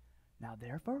 Now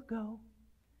therefore go.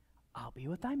 I'll be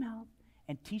with thy mouth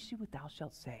and teach you what thou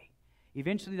shalt say.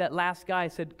 Eventually that last guy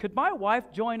said, could my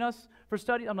wife join us for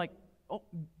study? I'm like, oh,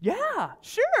 yeah,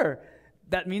 sure.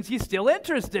 That means he's still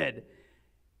interested.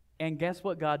 And guess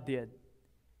what God did?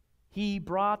 He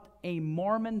brought a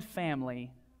Mormon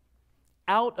family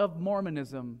out of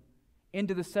Mormonism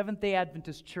into the Seventh-day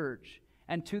Adventist Church.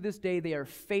 And to this day, they are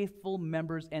faithful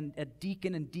members and a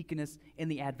deacon and deaconess in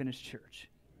the Adventist Church.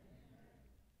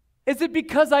 Is it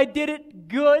because I did it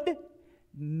good?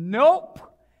 Nope.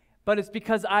 But it's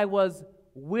because I was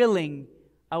willing,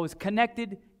 I was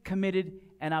connected, committed,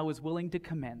 and I was willing to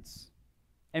commence.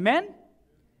 Amen?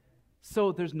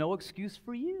 So there's no excuse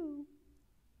for you.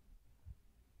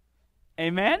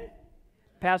 Amen?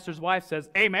 Pastor's wife says,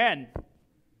 amen.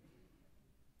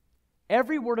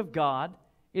 Every word of God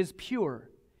is pure.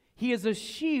 He is a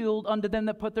shield unto them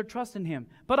that put their trust in Him.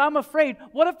 But I'm afraid,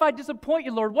 what if I disappoint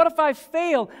you, Lord? What if I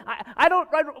fail?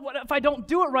 What if I don't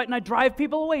do it right and I drive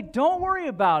people away? Don't worry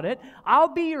about it.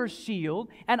 I'll be your shield,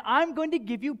 and I'm going to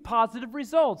give you positive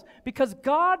results because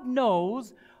God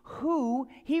knows who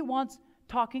He wants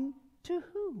talking to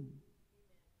whom.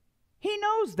 He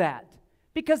knows that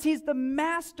because He's the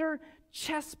master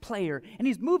chess player, and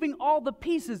He's moving all the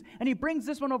pieces, and He brings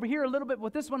this one over here a little bit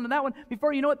with this one and that one.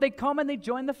 Before you know it, they come and they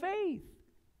join the faith.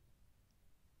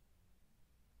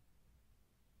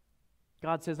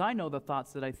 God says, I know the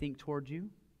thoughts that I think toward you.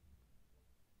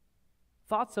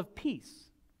 Thoughts of peace,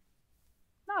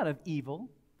 not of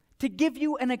evil, to give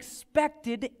you an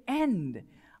expected end.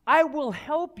 I will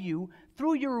help you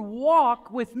through your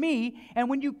walk with me, and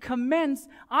when you commence,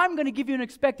 I'm going to give you an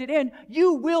expected end.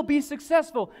 You will be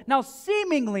successful. Now,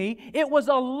 seemingly, it was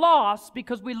a loss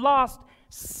because we lost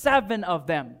 7 of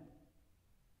them.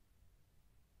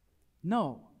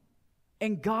 No.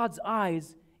 In God's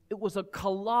eyes, it was a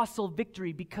colossal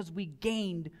victory because we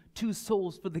gained 2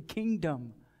 souls for the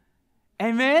kingdom.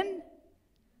 Amen?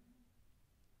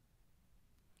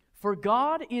 For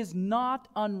God is not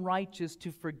unrighteous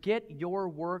to forget your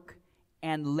work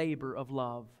and labor of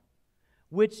love,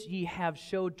 which ye have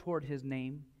showed toward His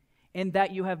name, and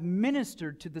that you have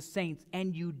ministered to the saints,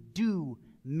 and you do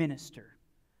minister.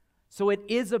 So it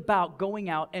is about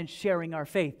going out and sharing our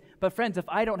faith. But friends, if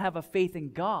I don't have a faith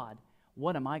in God,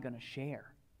 what am I going to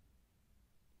share?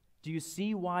 Do you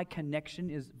see why connection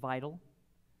is vital?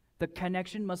 The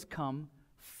connection must come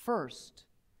first.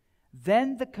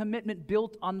 Then the commitment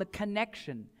built on the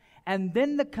connection. And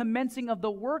then the commencing of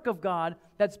the work of God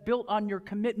that's built on your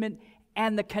commitment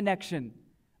and the connection.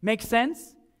 Make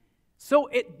sense? So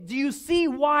do you see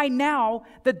why now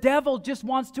the devil just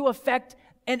wants to affect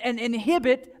and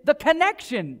inhibit the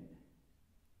connection?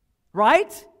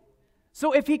 Right?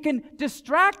 So if he can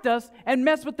distract us and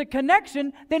mess with the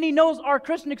connection, then he knows our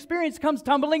Christian experience comes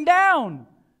tumbling down.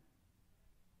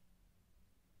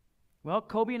 Well,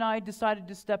 Kobe and I decided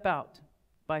to step out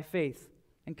by faith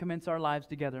and commence our lives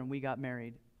together, and we got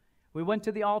married. We went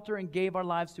to the altar and gave our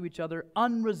lives to each other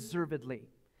unreservedly.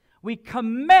 We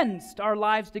commenced our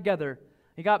lives together.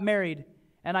 We got married,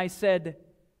 and I said,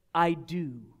 I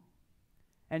do.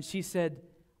 And she said,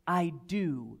 I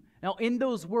do. Now, in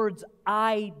those words,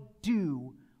 I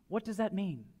do, what does that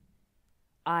mean?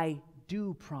 I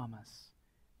do promise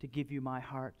to give you my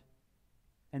heart,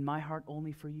 and my heart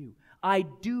only for you. I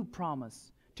do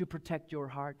promise to protect your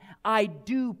heart. I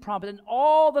do promise, and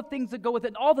all the things that go with it,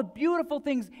 and all the beautiful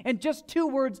things, in just 2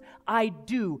 words, I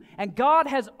do. And God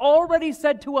has already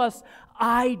said to us,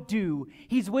 I do.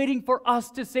 He's waiting for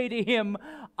us to say to Him,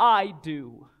 I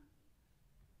do.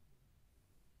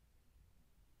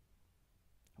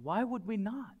 Why would we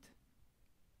not?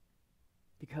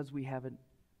 Because we haven't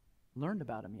learned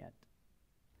about Him yet.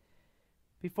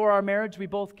 Before our marriage, we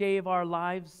both gave our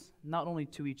lives not only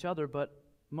to each other, but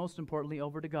most importantly,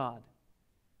 over to God.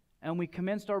 And we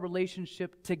commenced our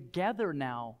relationship together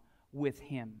now with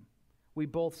Him. We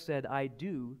both said, I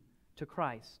do, to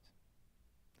Christ.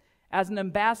 As an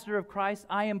ambassador of Christ,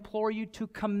 I implore you to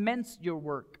commence your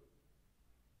work.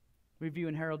 Review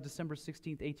and Herald, December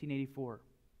 16th, 1884.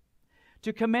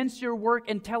 To commence your work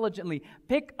intelligently.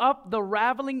 Pick up the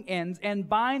raveling ends and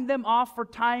bind them off for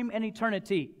time and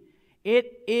eternity.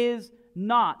 It is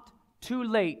not too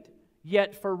late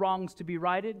yet for wrongs to be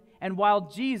righted. And while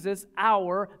Jesus,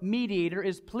 our mediator,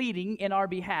 is pleading in our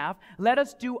behalf, let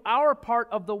us do our part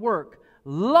of the work.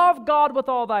 Love God with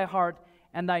all thy heart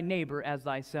and thy neighbor as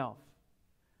thyself.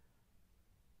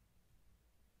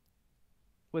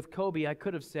 With Kobe, I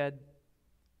could have said,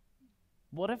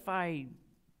 what if I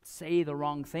say the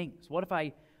wrong things? What if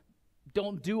I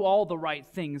don't do all the right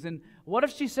things? And what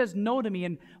if she says no to me?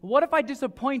 And what if I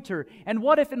disappoint her? And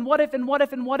what if, and what if, and what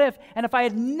if, and what if? And if I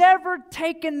had never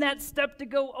taken that step to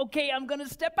go, okay, I'm going to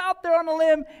step out there on a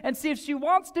limb and see if she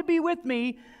wants to be with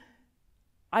me,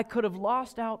 I could have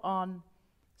lost out on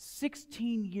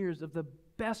 16 years of the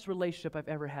best relationship I've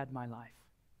ever had in my life.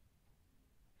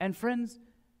 And friends,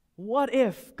 what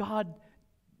if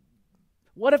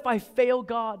I fail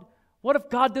God? What if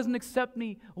God doesn't accept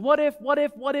me? What if?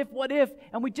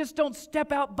 And we just don't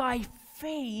step out by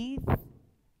faith,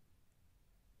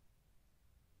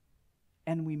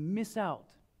 and we miss out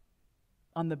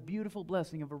on the beautiful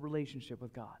blessing of a relationship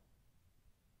with God.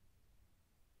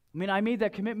 I mean, I made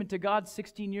that commitment to God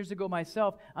 16 years ago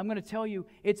myself. I'm going to tell you,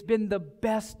 it's been the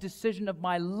best decision of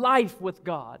my life with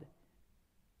God.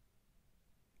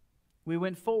 We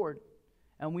went forward,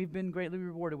 and we've been greatly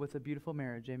rewarded with a beautiful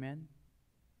marriage. Amen?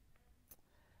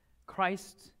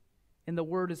 Christ, in the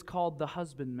Word, is called the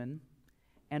husbandman,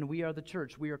 and we are the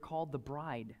church. We are called the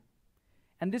bride.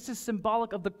 And this is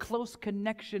symbolic of the close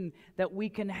connection that we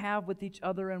can have with each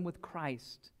other and with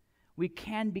Christ. We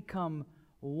can become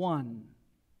one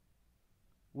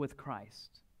with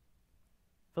Christ.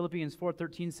 Philippians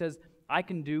 4:13 says, I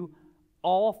can do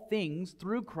all things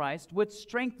through Christ, which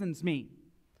strengthens me.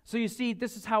 So you see,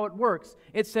 this is how it works.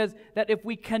 It says that if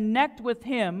we connect with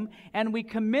Him and we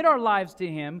commit our lives to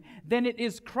Him, then it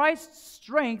is Christ's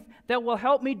strength that will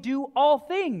help me do all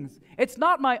things. It's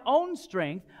not my own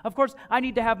strength. Of course, I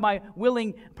need to have my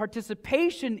willing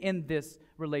participation in this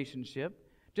relationship,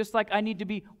 just like I need to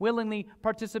be willingly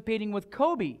participating with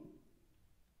Kobe.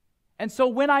 And so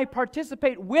when I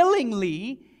participate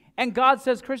willingly, and God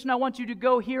says, Christian, I want you to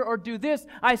go here or do this,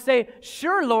 I say,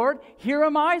 sure, Lord, here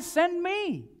am I, send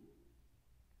me.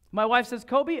 My wife says,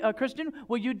 Kobe, Christian,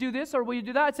 will you do this or will you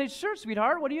do that? I'd say, sure,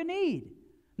 sweetheart, what do you need?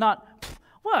 Not,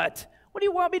 what? What do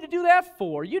you want me to do that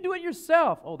for? You do it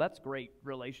yourself. Oh, that's great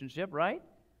relationship, right?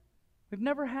 We've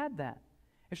never had that.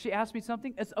 If she asks me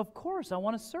something, it's, of course, I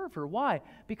want to serve her. Why?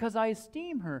 Because I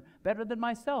esteem her better than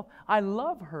myself. I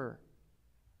love her.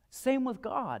 Same with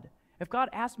God. If God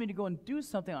asks me to go and do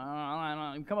something,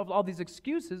 and come up with all these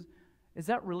excuses, is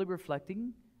that really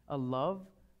reflecting a love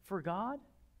for God?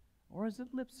 Or is it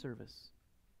lip service?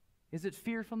 Is it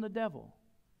fear from the devil?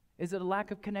 Is it a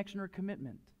lack of connection or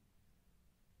commitment?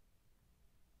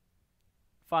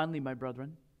 Finally, my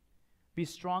brethren, be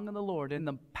strong in the Lord and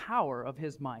the power of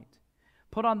His might.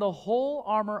 Put on the whole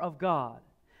armor of God,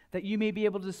 that you may be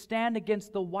able to stand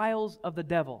against the wiles of the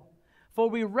devil. For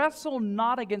we wrestle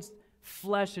not against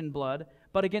flesh and blood,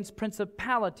 but against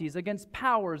principalities, against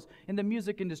powers in the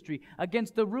music industry,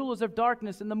 against the rulers of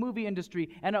darkness in the movie industry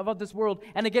and of this world,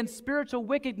 and against spiritual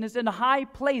wickedness in high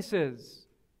places.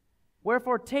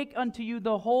 Wherefore take unto you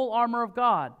the whole armor of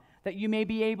God, that you may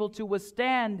be able to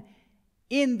withstand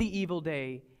in the evil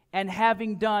day, and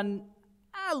having done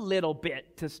a little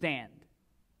bit to stand.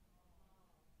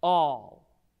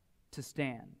 All to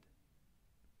stand.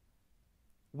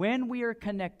 When we are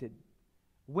connected,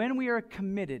 when we are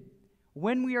committed,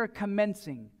 when we are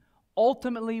commencing,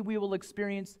 ultimately we will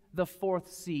experience the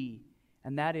fourth C,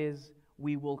 and that is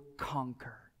we will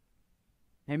conquer.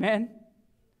 Amen?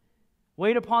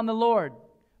 Wait upon the Lord.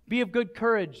 Be of good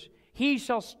courage. He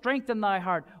shall strengthen thy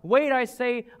heart. Wait, I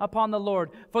say, upon the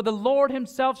Lord. For the Lord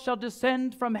himself shall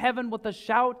descend from heaven with a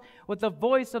shout, with the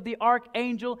voice of the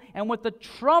archangel, and with the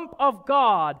trump of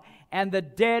God. And the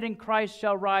dead in Christ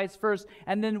shall rise first.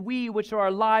 And then we which are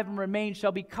alive and remain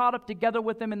shall be caught up together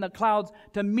with them in the clouds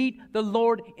to meet the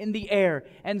Lord in the air.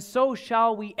 And so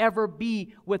shall we ever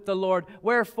be with the Lord.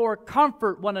 Wherefore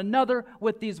comfort one another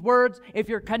with these words. If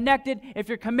you're connected, if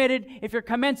you're committed, if you're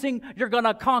commencing, you're going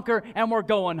to conquer, and we're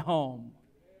going home.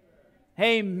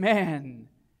 Amen.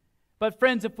 But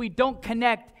friends, if we don't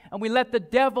connect and we let the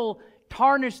devil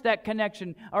tarnish that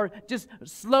connection or just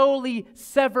slowly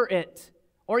sever it,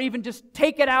 or even just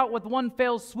take it out with one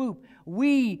fell swoop,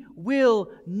 we will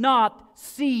not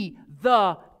see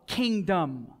the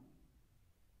kingdom.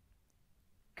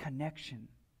 Connection.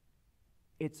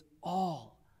 It's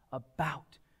all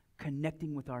about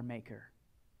connecting with our Maker.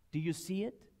 Do you see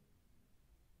it?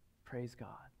 Praise God.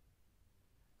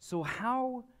 So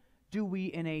how do we,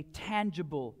 in a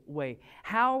tangible way,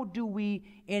 how do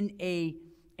we, in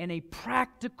a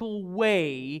practical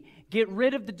way, get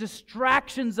rid of the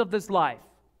distractions of this life?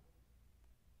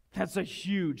 That's a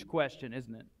huge question,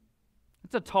 isn't it?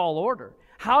 It's a tall order.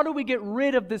 How do we get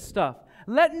rid of this stuff?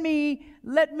 Let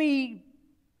me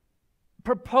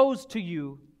propose to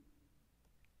you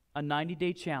a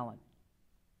 90-day challenge.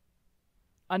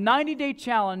 A 90-day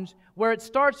challenge where it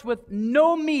starts with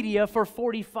no media for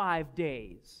 45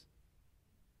 days.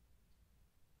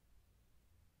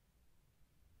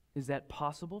 Is that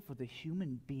possible for the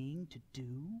human being to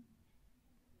do?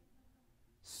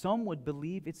 Some would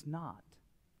believe it's not.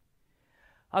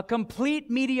 A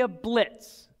complete media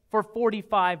blitz for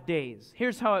 45 days.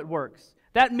 Here's how it works.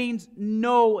 That means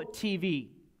no TV.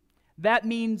 That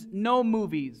means no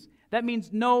movies. That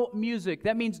means no music.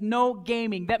 That means no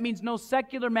gaming. That means no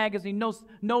secular magazine,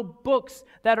 no books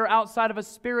that are outside of a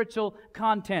spiritual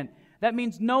content. That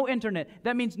means no internet.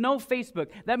 That means no Facebook.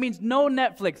 That means no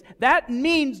Netflix. That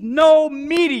means no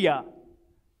media.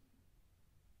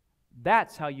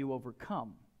 That's how you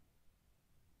overcome.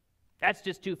 That's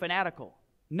just too fanatical.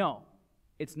 No,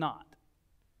 it's not.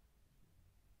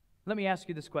 Let me ask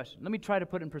you this question. Let me try to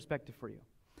put it in perspective for you.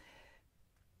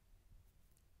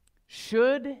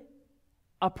 Should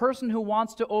a person who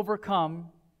wants to overcome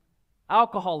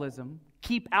alcoholism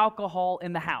keep alcohol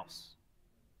in the house?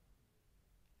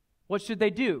 What should they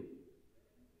do?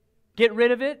 Get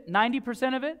rid of it?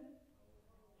 90% of it?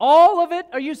 All of it?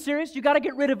 Are you serious? You got to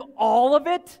get rid of all of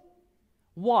it?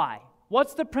 Why?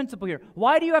 What's the principle here?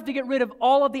 Why do you have to get rid of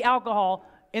all of the alcohol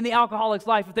in the alcoholic's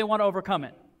life if they want to overcome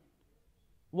it?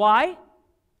 Why?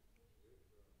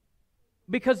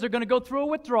 Because they're going to go through a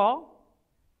withdrawal.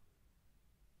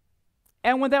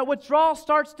 And when that withdrawal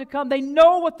starts to come, they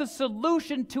know what the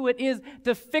solution to it is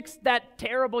to fix that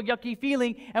terrible, yucky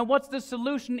feeling. And what's the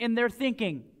solution in their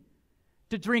thinking?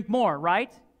 To drink more,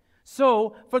 right?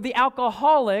 So, for the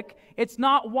alcoholic, it's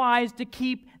not wise to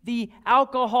keep the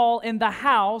alcohol in the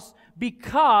house,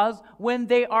 because when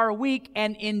they are weak,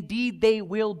 and indeed they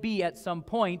will be at some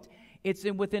point, it's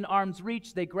within arm's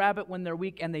reach. They grab it when they're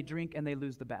weak and they drink and they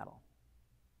lose the battle.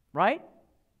 Right?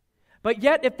 But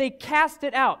yet, if they cast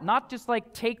it out, not just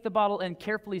like take the bottle and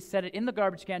carefully set it in the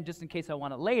garbage can just in case I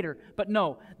want it later, but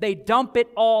no, they dump it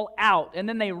all out, and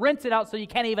then they rinse it out so you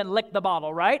can't even lick the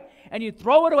bottle, right? And you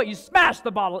throw it away, you smash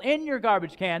the bottle in your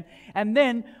garbage can, and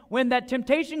then when that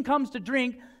temptation comes to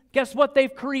drink, guess what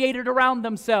they've created around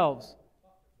themselves?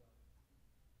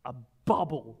 A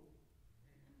bubble.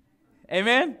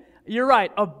 Amen? You're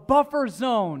right, a buffer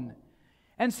zone.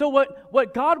 And so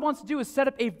what God wants to do is set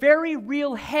up a very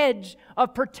real hedge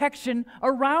of protection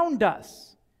around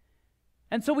us.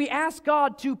 And so we ask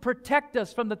God to protect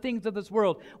us from the things of this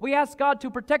world. We ask God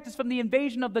to protect us from the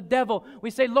invasion of the devil.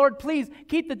 We say, Lord, please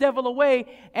keep the devil away.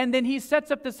 And then he sets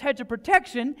up this hedge of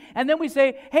protection. And then we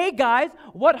say, hey guys,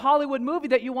 what Hollywood movie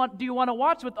do you want to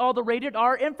watch with all the rated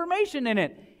R information in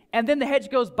it? And then the hedge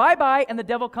goes bye-bye and the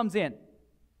devil comes in.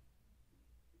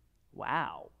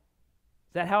 Wow.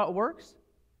 Is that how it works?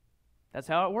 That's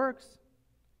how it works.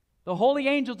 The holy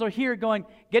angels are here going,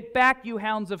 get back, you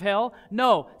hounds of hell.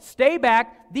 No, stay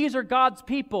back. These are God's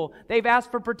people. They've asked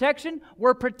for protection.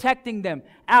 We're protecting them.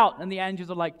 Out. And the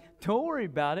angels are like, don't worry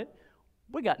about it.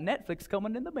 We got Netflix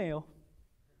coming in the mail.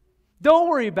 Don't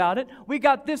worry about it. We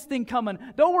got this thing coming.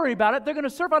 Don't worry about it. They're going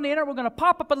to surf on the internet. We're going to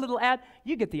pop up a little ad.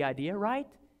 You get the idea, right?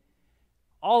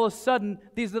 All of a sudden,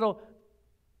 these little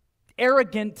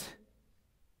arrogant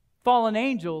fallen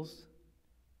angels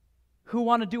who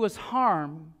want to do us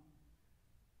harm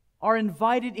are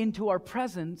invited into our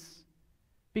presence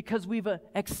because we've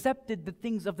accepted the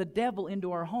things of the devil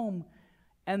into our home,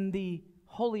 and the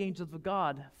holy angels of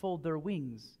God fold their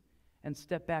wings and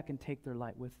step back and take their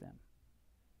light with them.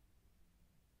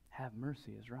 Have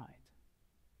mercy is right.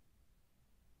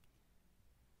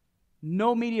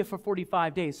 No media for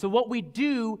 45 days. So what we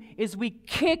do is we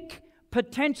kick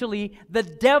potentially the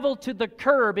devil to the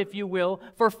curb, if you will,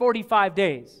 for 45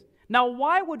 days. Now,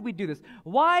 why would we do this?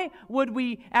 Why would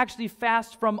we actually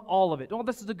fast from all of it? Well,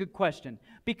 this is a good question.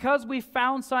 Because we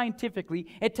found scientifically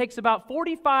it takes about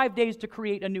 45 days to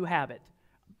create a new habit.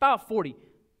 About 40.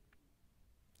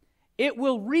 It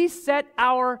will reset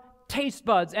our taste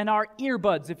buds and our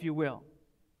earbuds, if you will.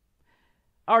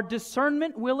 Our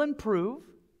discernment will improve.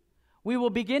 We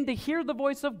will begin to hear the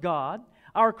voice of God.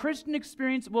 Our Christian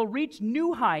experience will reach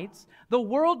new heights. The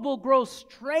world will grow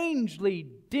strangely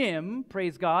dim,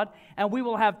 praise God, and we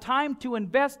will have time to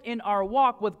invest in our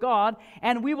walk with God,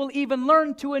 and we will even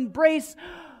learn to embrace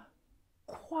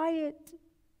quiet.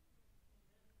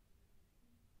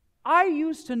 I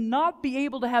used to not be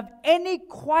able to have any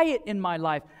quiet in my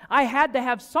life. I had to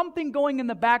have something going in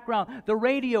the background, the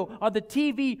radio or the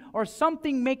TV or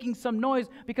something making some noise,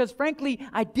 because frankly,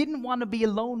 I didn't want to be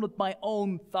alone with my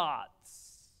own thoughts.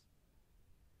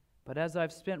 But as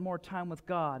I've spent more time with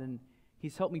God, and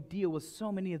He's helped me deal with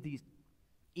so many of these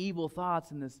evil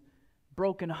thoughts and this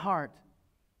broken heart,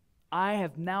 I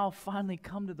have now finally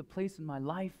come to the place in my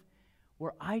life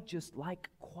where I just like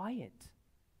quiet.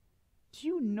 Do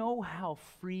you know how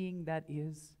freeing that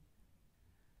is?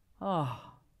 Oh,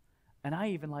 and I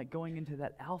even like going into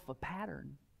that alpha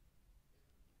pattern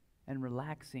and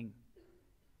relaxing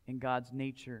in God's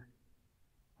nature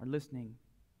or listening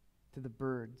to the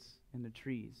birds and the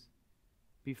trees.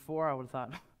 Before I would have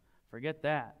thought, forget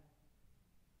that.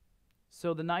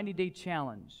 So the 90-day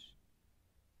challenge,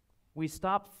 we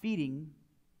stop feeding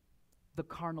the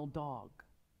carnal dog.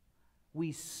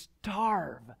 We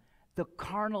starve the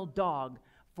carnal dog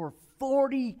for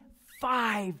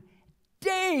 45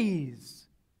 days.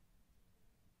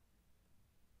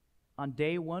 On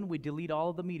day one, we delete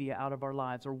all of the media out of our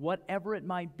lives, or whatever it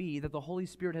might be that the Holy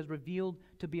Spirit has revealed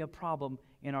to be a problem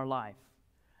in our life.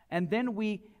 And then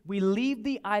we leave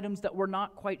the items that we're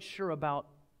not quite sure about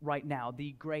right now,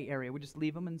 the gray area. We just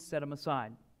leave them and set them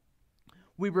aside.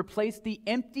 We replace the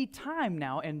empty time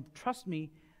now, and trust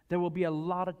me, there will be a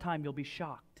lot of time. You'll be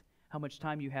shocked how much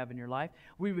time you have in your life.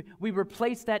 We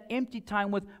replace that empty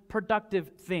time with productive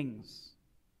things.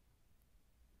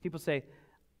 People say,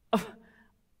 oh,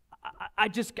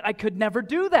 I could never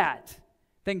do that.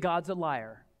 Then God's a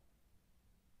liar.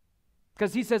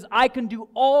 Because He says, I can do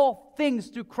all things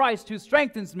through Christ who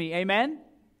strengthens me. Amen?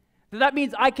 That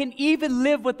means I can even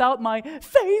live without my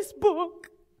Facebook.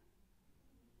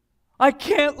 I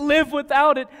can't live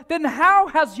without it. Then how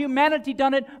has humanity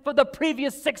done it for the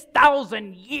previous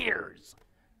 6,000 years?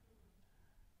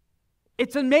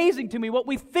 It's amazing to me what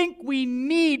we think we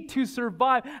need to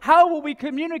survive. How will we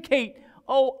communicate?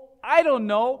 Oh, I don't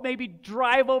know. Maybe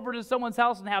drive over to someone's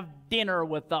house and have dinner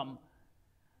with them.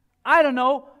 I don't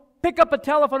know. Pick up a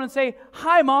telephone and say,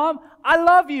 hi, Mom, I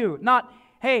love you. Not,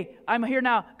 hey, I'm here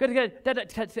now. Good.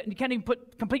 You can't even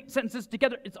put complete sentences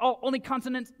together. It's all only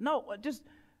consonants. No, just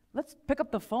let's pick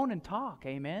up the phone and talk.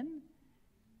 Amen?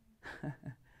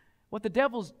 What the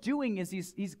devil's doing is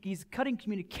he's cutting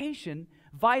communication,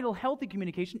 vital, healthy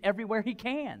communication, everywhere he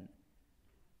can.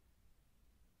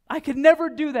 I could never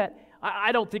do that.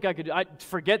 I don't think I could.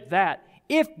 Forget that.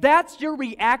 If that's your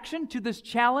reaction to this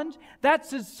challenge,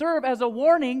 that's to serve as a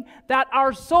warning that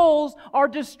our souls are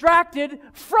distracted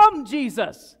from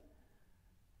Jesus.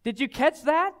 Did you catch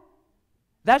that?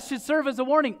 That should serve as a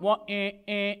warning. Well,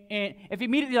 If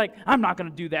immediately like, I'm not going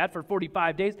to do that for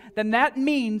 45 days, then that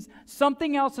means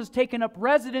something else has taken up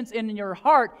residence in your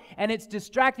heart and it's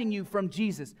distracting you from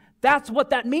Jesus. That's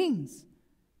what that means.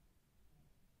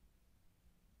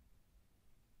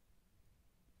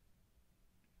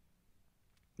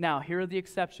 Now, here are the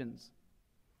exceptions.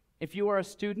 If you are a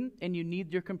student and you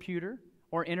need your computer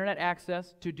or internet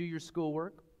access to do your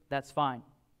schoolwork, that's fine.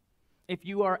 If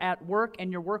you are at work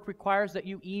and your work requires that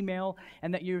you email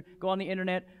and that you go on the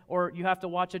internet or you have to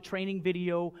watch a training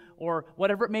video or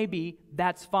whatever it may be,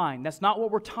 that's fine. That's not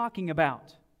what we're talking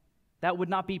about. That would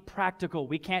not be practical.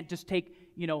 We can't just take,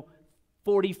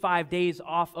 45 days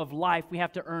off of life. We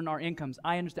have to earn our incomes.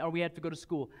 I understand. Or we have to go to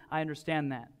school. I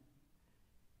understand that.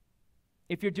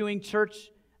 If you're doing church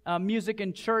music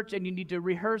in church and you need to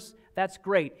rehearse, that's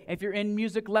great. If you're in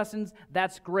music lessons,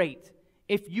 that's great.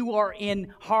 If you are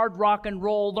in hard rock and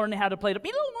roll, learning how to play the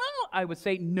piano, I would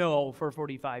say no for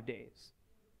 45 days.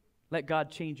 Let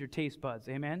God change your taste buds.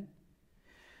 Amen?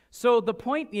 So the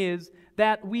point is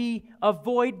that we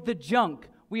avoid the junk.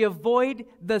 We avoid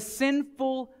the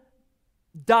sinful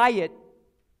diet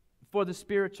for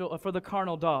the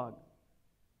carnal dog.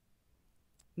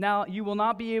 Now, you will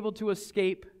not be able to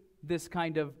escape this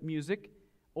kind of music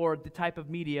or the type of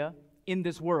media in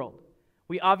this world.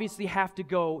 We obviously have to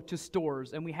go to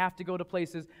stores, and we have to go to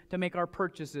places to make our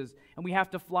purchases, and we have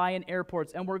to fly in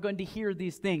airports, and we're going to hear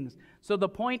these things. So the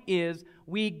point is,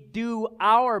 we do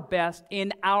our best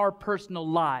in our personal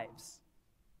lives.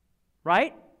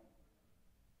 Right?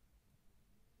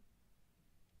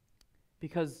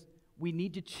 Because we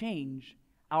need to change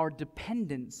our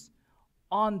dependence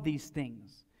on these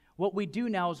things. What we do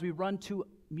now is we run to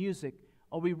music,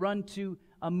 or we run to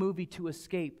a movie to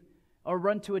escape, or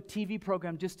run to a TV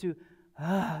program just to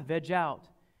veg out,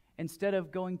 instead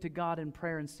of going to God in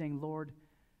prayer and saying, Lord,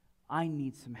 I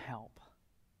need some help.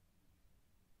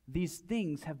 These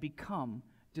things have become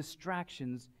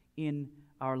distractions in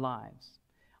our lives.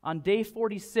 On day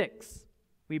 46,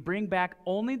 we bring back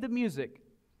only the music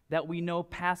that we know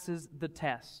passes the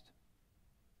test.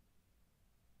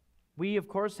 We, of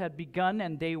course, had begun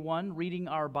on day 1 reading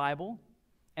our Bible,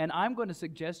 and I'm going to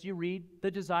suggest you read The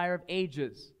Desire of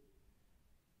Ages.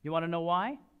 You want to know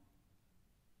why?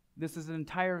 This is an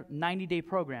entire 90-day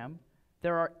program.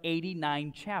 There are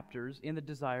 89 chapters in The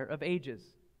Desire of Ages.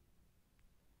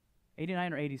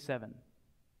 89 or 87?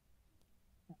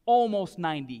 Almost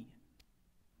 90.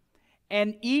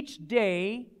 And each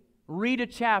day, read a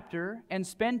chapter and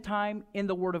spend time in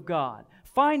the Word of God.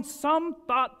 Find some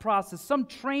thought process, some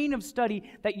train of study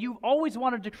that you've always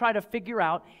wanted to try to figure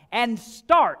out and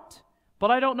start,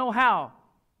 but I don't know how.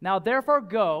 Now, therefore,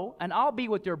 go, and I'll be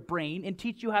with your brain and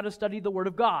teach you how to study the Word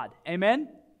of God. Amen?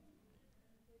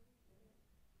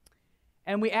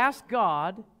 And we ask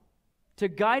God to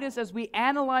guide us as we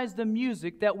analyze the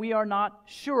music that we are not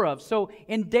sure of. So,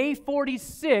 in day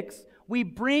 46, we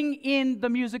bring in the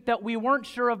music that we weren't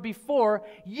sure of before.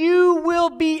 You will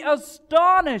be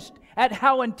astonished at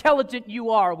how intelligent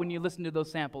you are when you listen to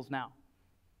those samples now.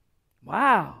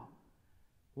 Wow.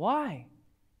 Why?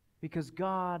 Because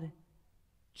God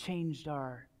changed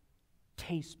our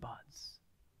taste buds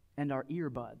and our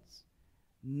earbuds.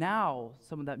 Now,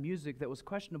 some of that music that was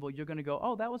questionable, you're going to go,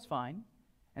 oh, that was fine.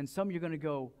 And some you're going to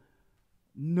go,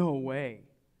 no way.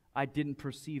 I didn't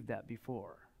perceive that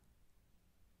before.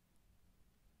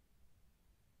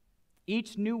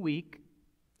 Each new week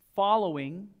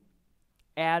following,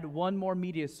 add one more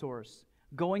media source,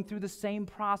 going through the same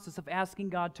process of asking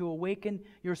God to awaken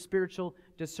your spiritual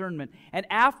discernment. And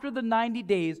after the 90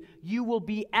 days, you will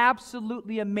be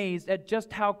absolutely amazed at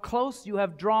just how close you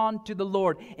have drawn to the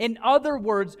Lord. In other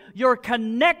words, your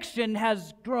connection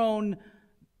has grown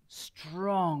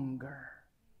stronger.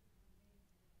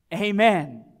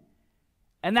 Amen.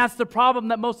 And that's the problem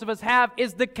that most of us have,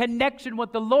 is the connection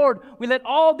with the Lord. We let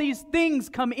all these things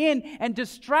come in and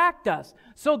distract us.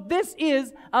 So this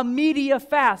is a media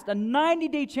fast, a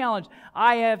 90-day challenge.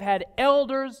 I have had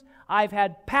elders, I've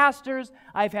had pastors,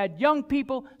 I've had young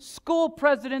people, school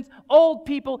presidents, old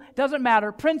people, doesn't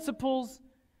matter, principals.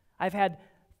 I've had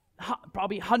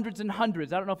probably hundreds and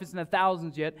hundreds, I don't know if it's in the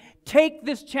thousands yet, take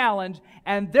this challenge,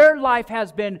 and their life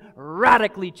has been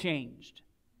radically changed.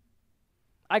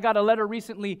 I got a letter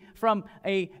recently from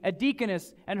a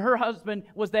deaconess, and her husband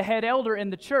was the head elder in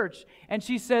the church. And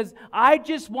she says, I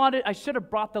should have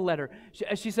brought the letter.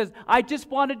 She says, I just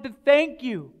wanted to thank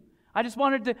you. I just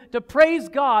wanted to praise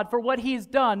God for what He's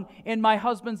done in my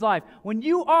husband's life. When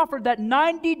you offered that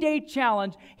 90-day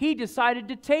challenge, he decided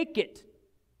to take it.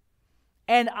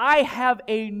 And I have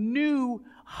a new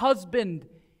husband.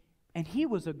 And he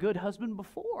was a good husband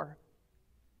before.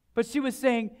 But she was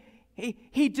saying,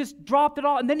 he just dropped it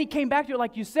all, and then he came back to it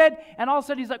like you said, and all of a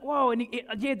sudden he's like, whoa, and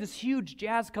he had this huge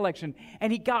jazz collection,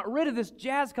 and he got rid of this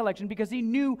jazz collection because he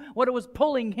knew what it was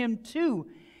pulling him to.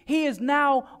 He is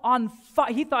now on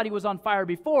fire. He thought he was on fire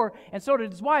before, and so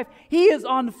did his wife. He is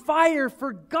on fire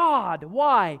for God.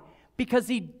 Why? Because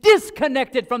he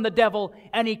disconnected from the devil,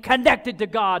 and he connected to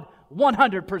God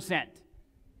 100%.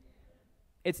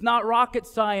 It's not rocket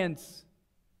science.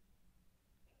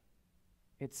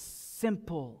 It's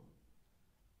simple.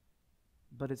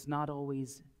 But it's not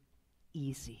always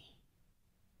easy.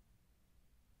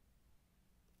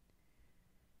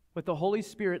 With the Holy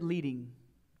Spirit leading,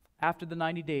 after the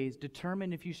 90 days,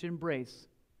 determine if you should embrace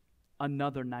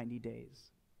another 90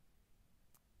 days.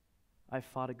 I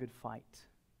fought a good fight.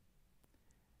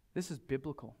 This is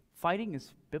biblical. Fighting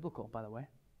is biblical, by the way.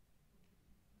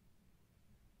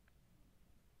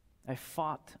 I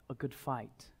fought a good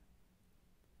fight.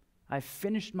 I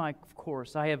finished my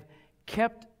course. I have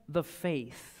kept the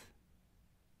faith.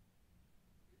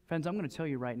 Friends, I'm going to tell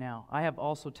you right now, I have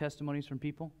also testimonies from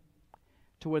people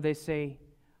to where they say,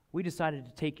 we decided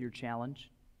to take your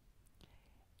challenge.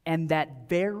 And that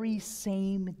very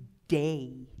same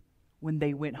day when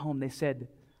they went home, they said,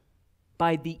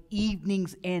 by the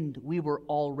evening's end, we were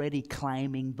already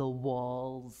climbing the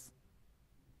walls.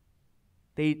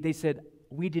 They said,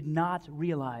 we did not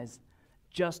realize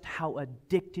just how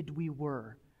addicted we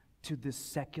were to this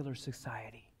secular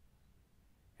society.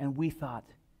 And we thought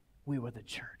we were the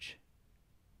church.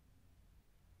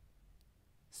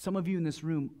 Some of you in this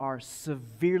room are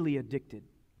severely addicted.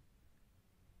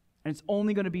 And it's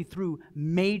only going to be through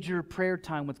major prayer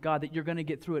time with God that you're going to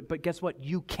get through it. But guess what?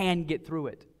 You can get through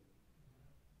it.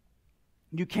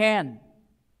 You can.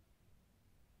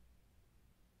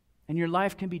 And your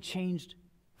life can be changed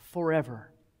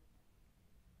forever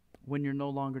when you're no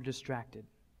longer distracted.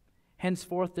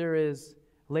 Henceforth there is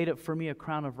laid up for me a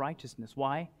crown of righteousness.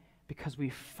 Why? Because we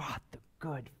fought the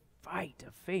good fight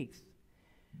of faith,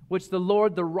 which the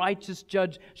Lord, the righteous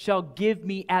judge, shall give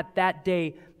me at that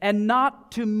day, and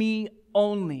not to me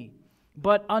only,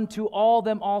 but unto all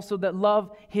them also that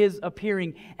love his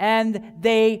appearing. And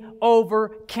they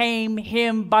overcame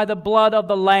him by the blood of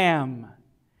the Lamb,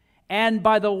 and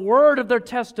by the word of their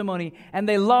testimony, and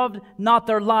they loved not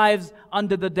their lives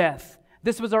unto the death.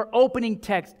 This was our opening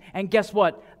text, and guess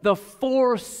what? The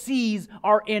 4 C's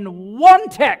are in one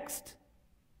text.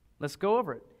 Let's go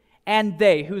over it. And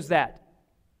they, who's that?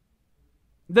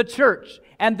 The church.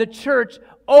 And the church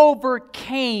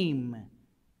overcame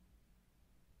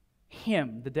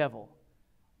him, the devil.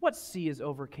 What C is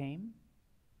overcame?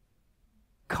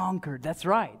 Conquered, that's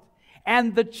right.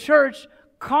 And the church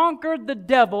conquered the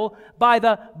devil by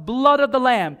the blood of the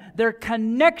Lamb, their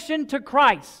connection to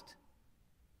Christ.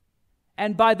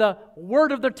 And by the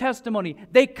word of their testimony,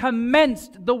 they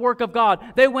commenced the work of God.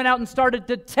 They went out and started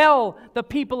to tell the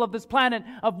people of this planet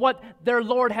of what their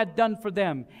Lord had done for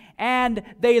them. And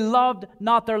they loved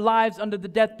not their lives unto the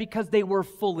death because they were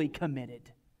fully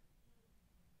committed.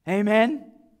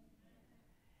 Amen?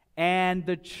 And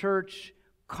the church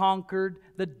conquered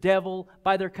the devil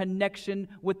by their connection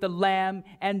with the Lamb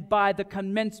and by the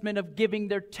commencement of giving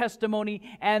their testimony,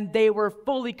 and they were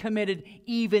fully committed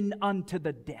even unto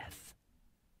the death.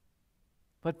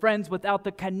 But friends, without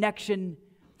the connection,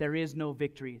 there is no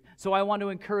victory. So I want to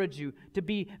encourage you to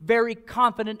be very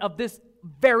confident of this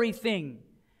very thing,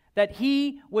 that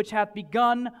he which hath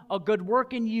begun a good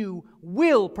work in you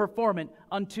will perform it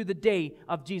unto the day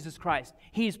of Jesus Christ.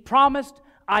 He's promised,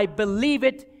 I believe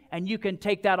it, and you can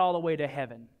take that all the way to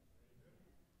heaven.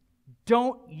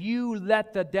 Don't you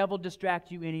let the devil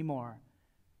distract you anymore.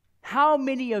 How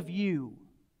many of you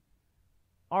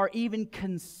are even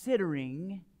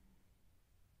considering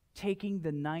taking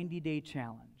the 90-day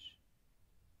challenge?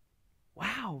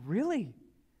 Wow, really?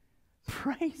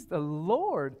 Praise the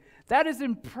Lord. That is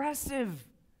impressive.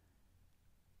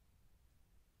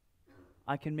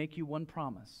 I can make you one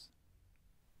promise.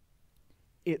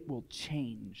 It will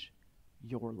change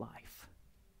your life.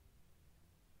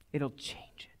 It'll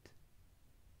change it.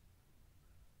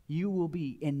 You will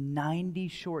be, in 90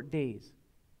 short days,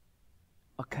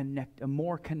 a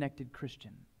more connected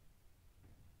Christian.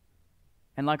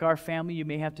 And like our family, you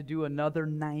may have to do another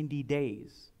 90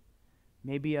 days.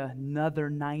 Maybe another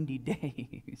 90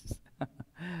 days.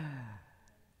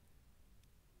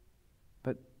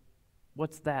 But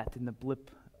what's that in the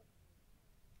blip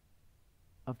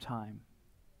of time?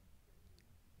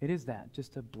 It is that,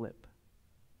 just a blip.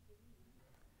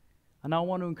 And I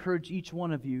want to encourage each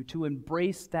one of you to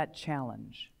embrace that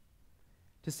challenge.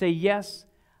 To say, yes,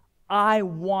 I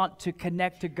want to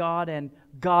connect to God and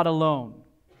God alone.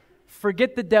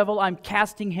 Forget the devil, I'm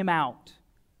casting him out.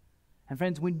 And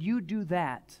friends, when you do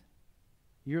that,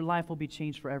 your life will be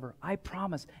changed forever. I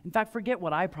promise. In fact, forget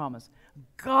what I promise.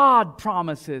 God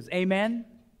promises. Amen?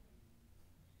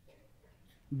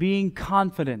 Being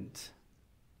confident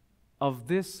of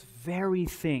this very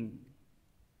thing,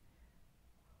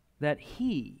 that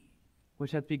He,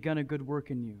 which hath begun a good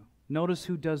work in you, notice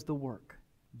who does the work,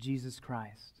 Jesus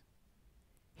Christ.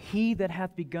 He that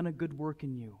hath begun a good work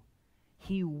in you,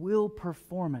 He will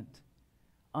perform it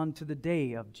unto the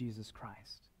day of Jesus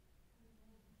Christ.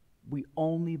 We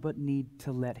only but need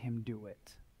to let Him do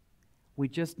it. We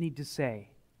just need to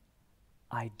say,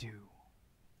 I do.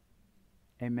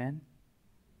 Amen?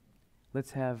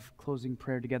 Let's have closing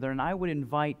prayer together. And I would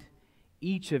invite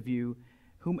each of you,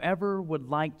 whomever would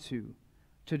like to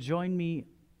join me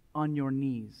on your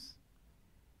knees.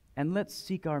 And let's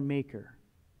seek our Maker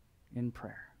in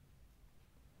prayer.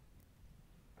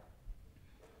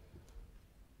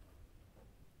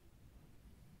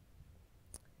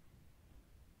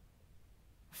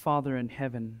 Father in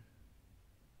heaven,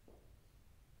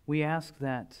 we ask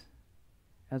that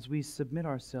as we submit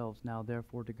ourselves now,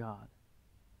 therefore, to God,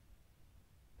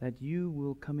 that you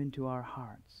will come into our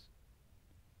hearts.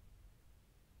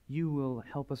 You will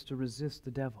help us to resist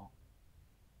the devil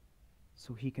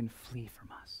so he can flee from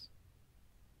us.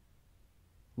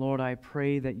 Lord, I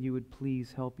pray that you would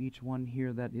please help each one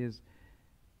here that is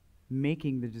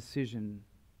making the decision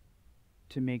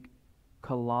to make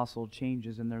colossal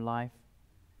changes in their life.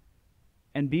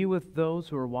 And be with those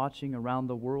who are watching around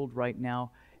the world right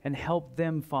now and help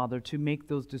them, Father, to make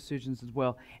those decisions as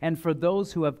well. And for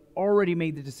those who have already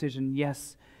made the decision,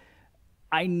 yes,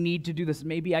 I need to do this.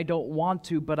 Maybe I don't want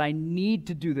to, but I need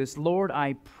to do this. Lord,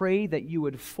 I pray that you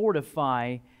would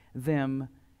fortify them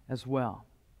as well.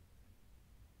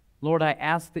 Lord, I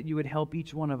ask that you would help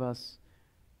each one of us.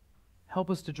 Help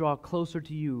us to draw closer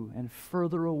to you and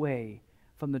further away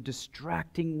from the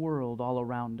distracting world all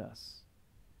around us.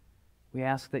 We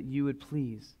ask that you would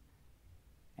please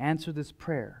answer this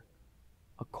prayer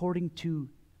according to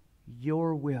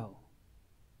your will.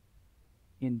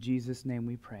 In Jesus' name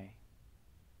we pray.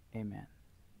 Amen.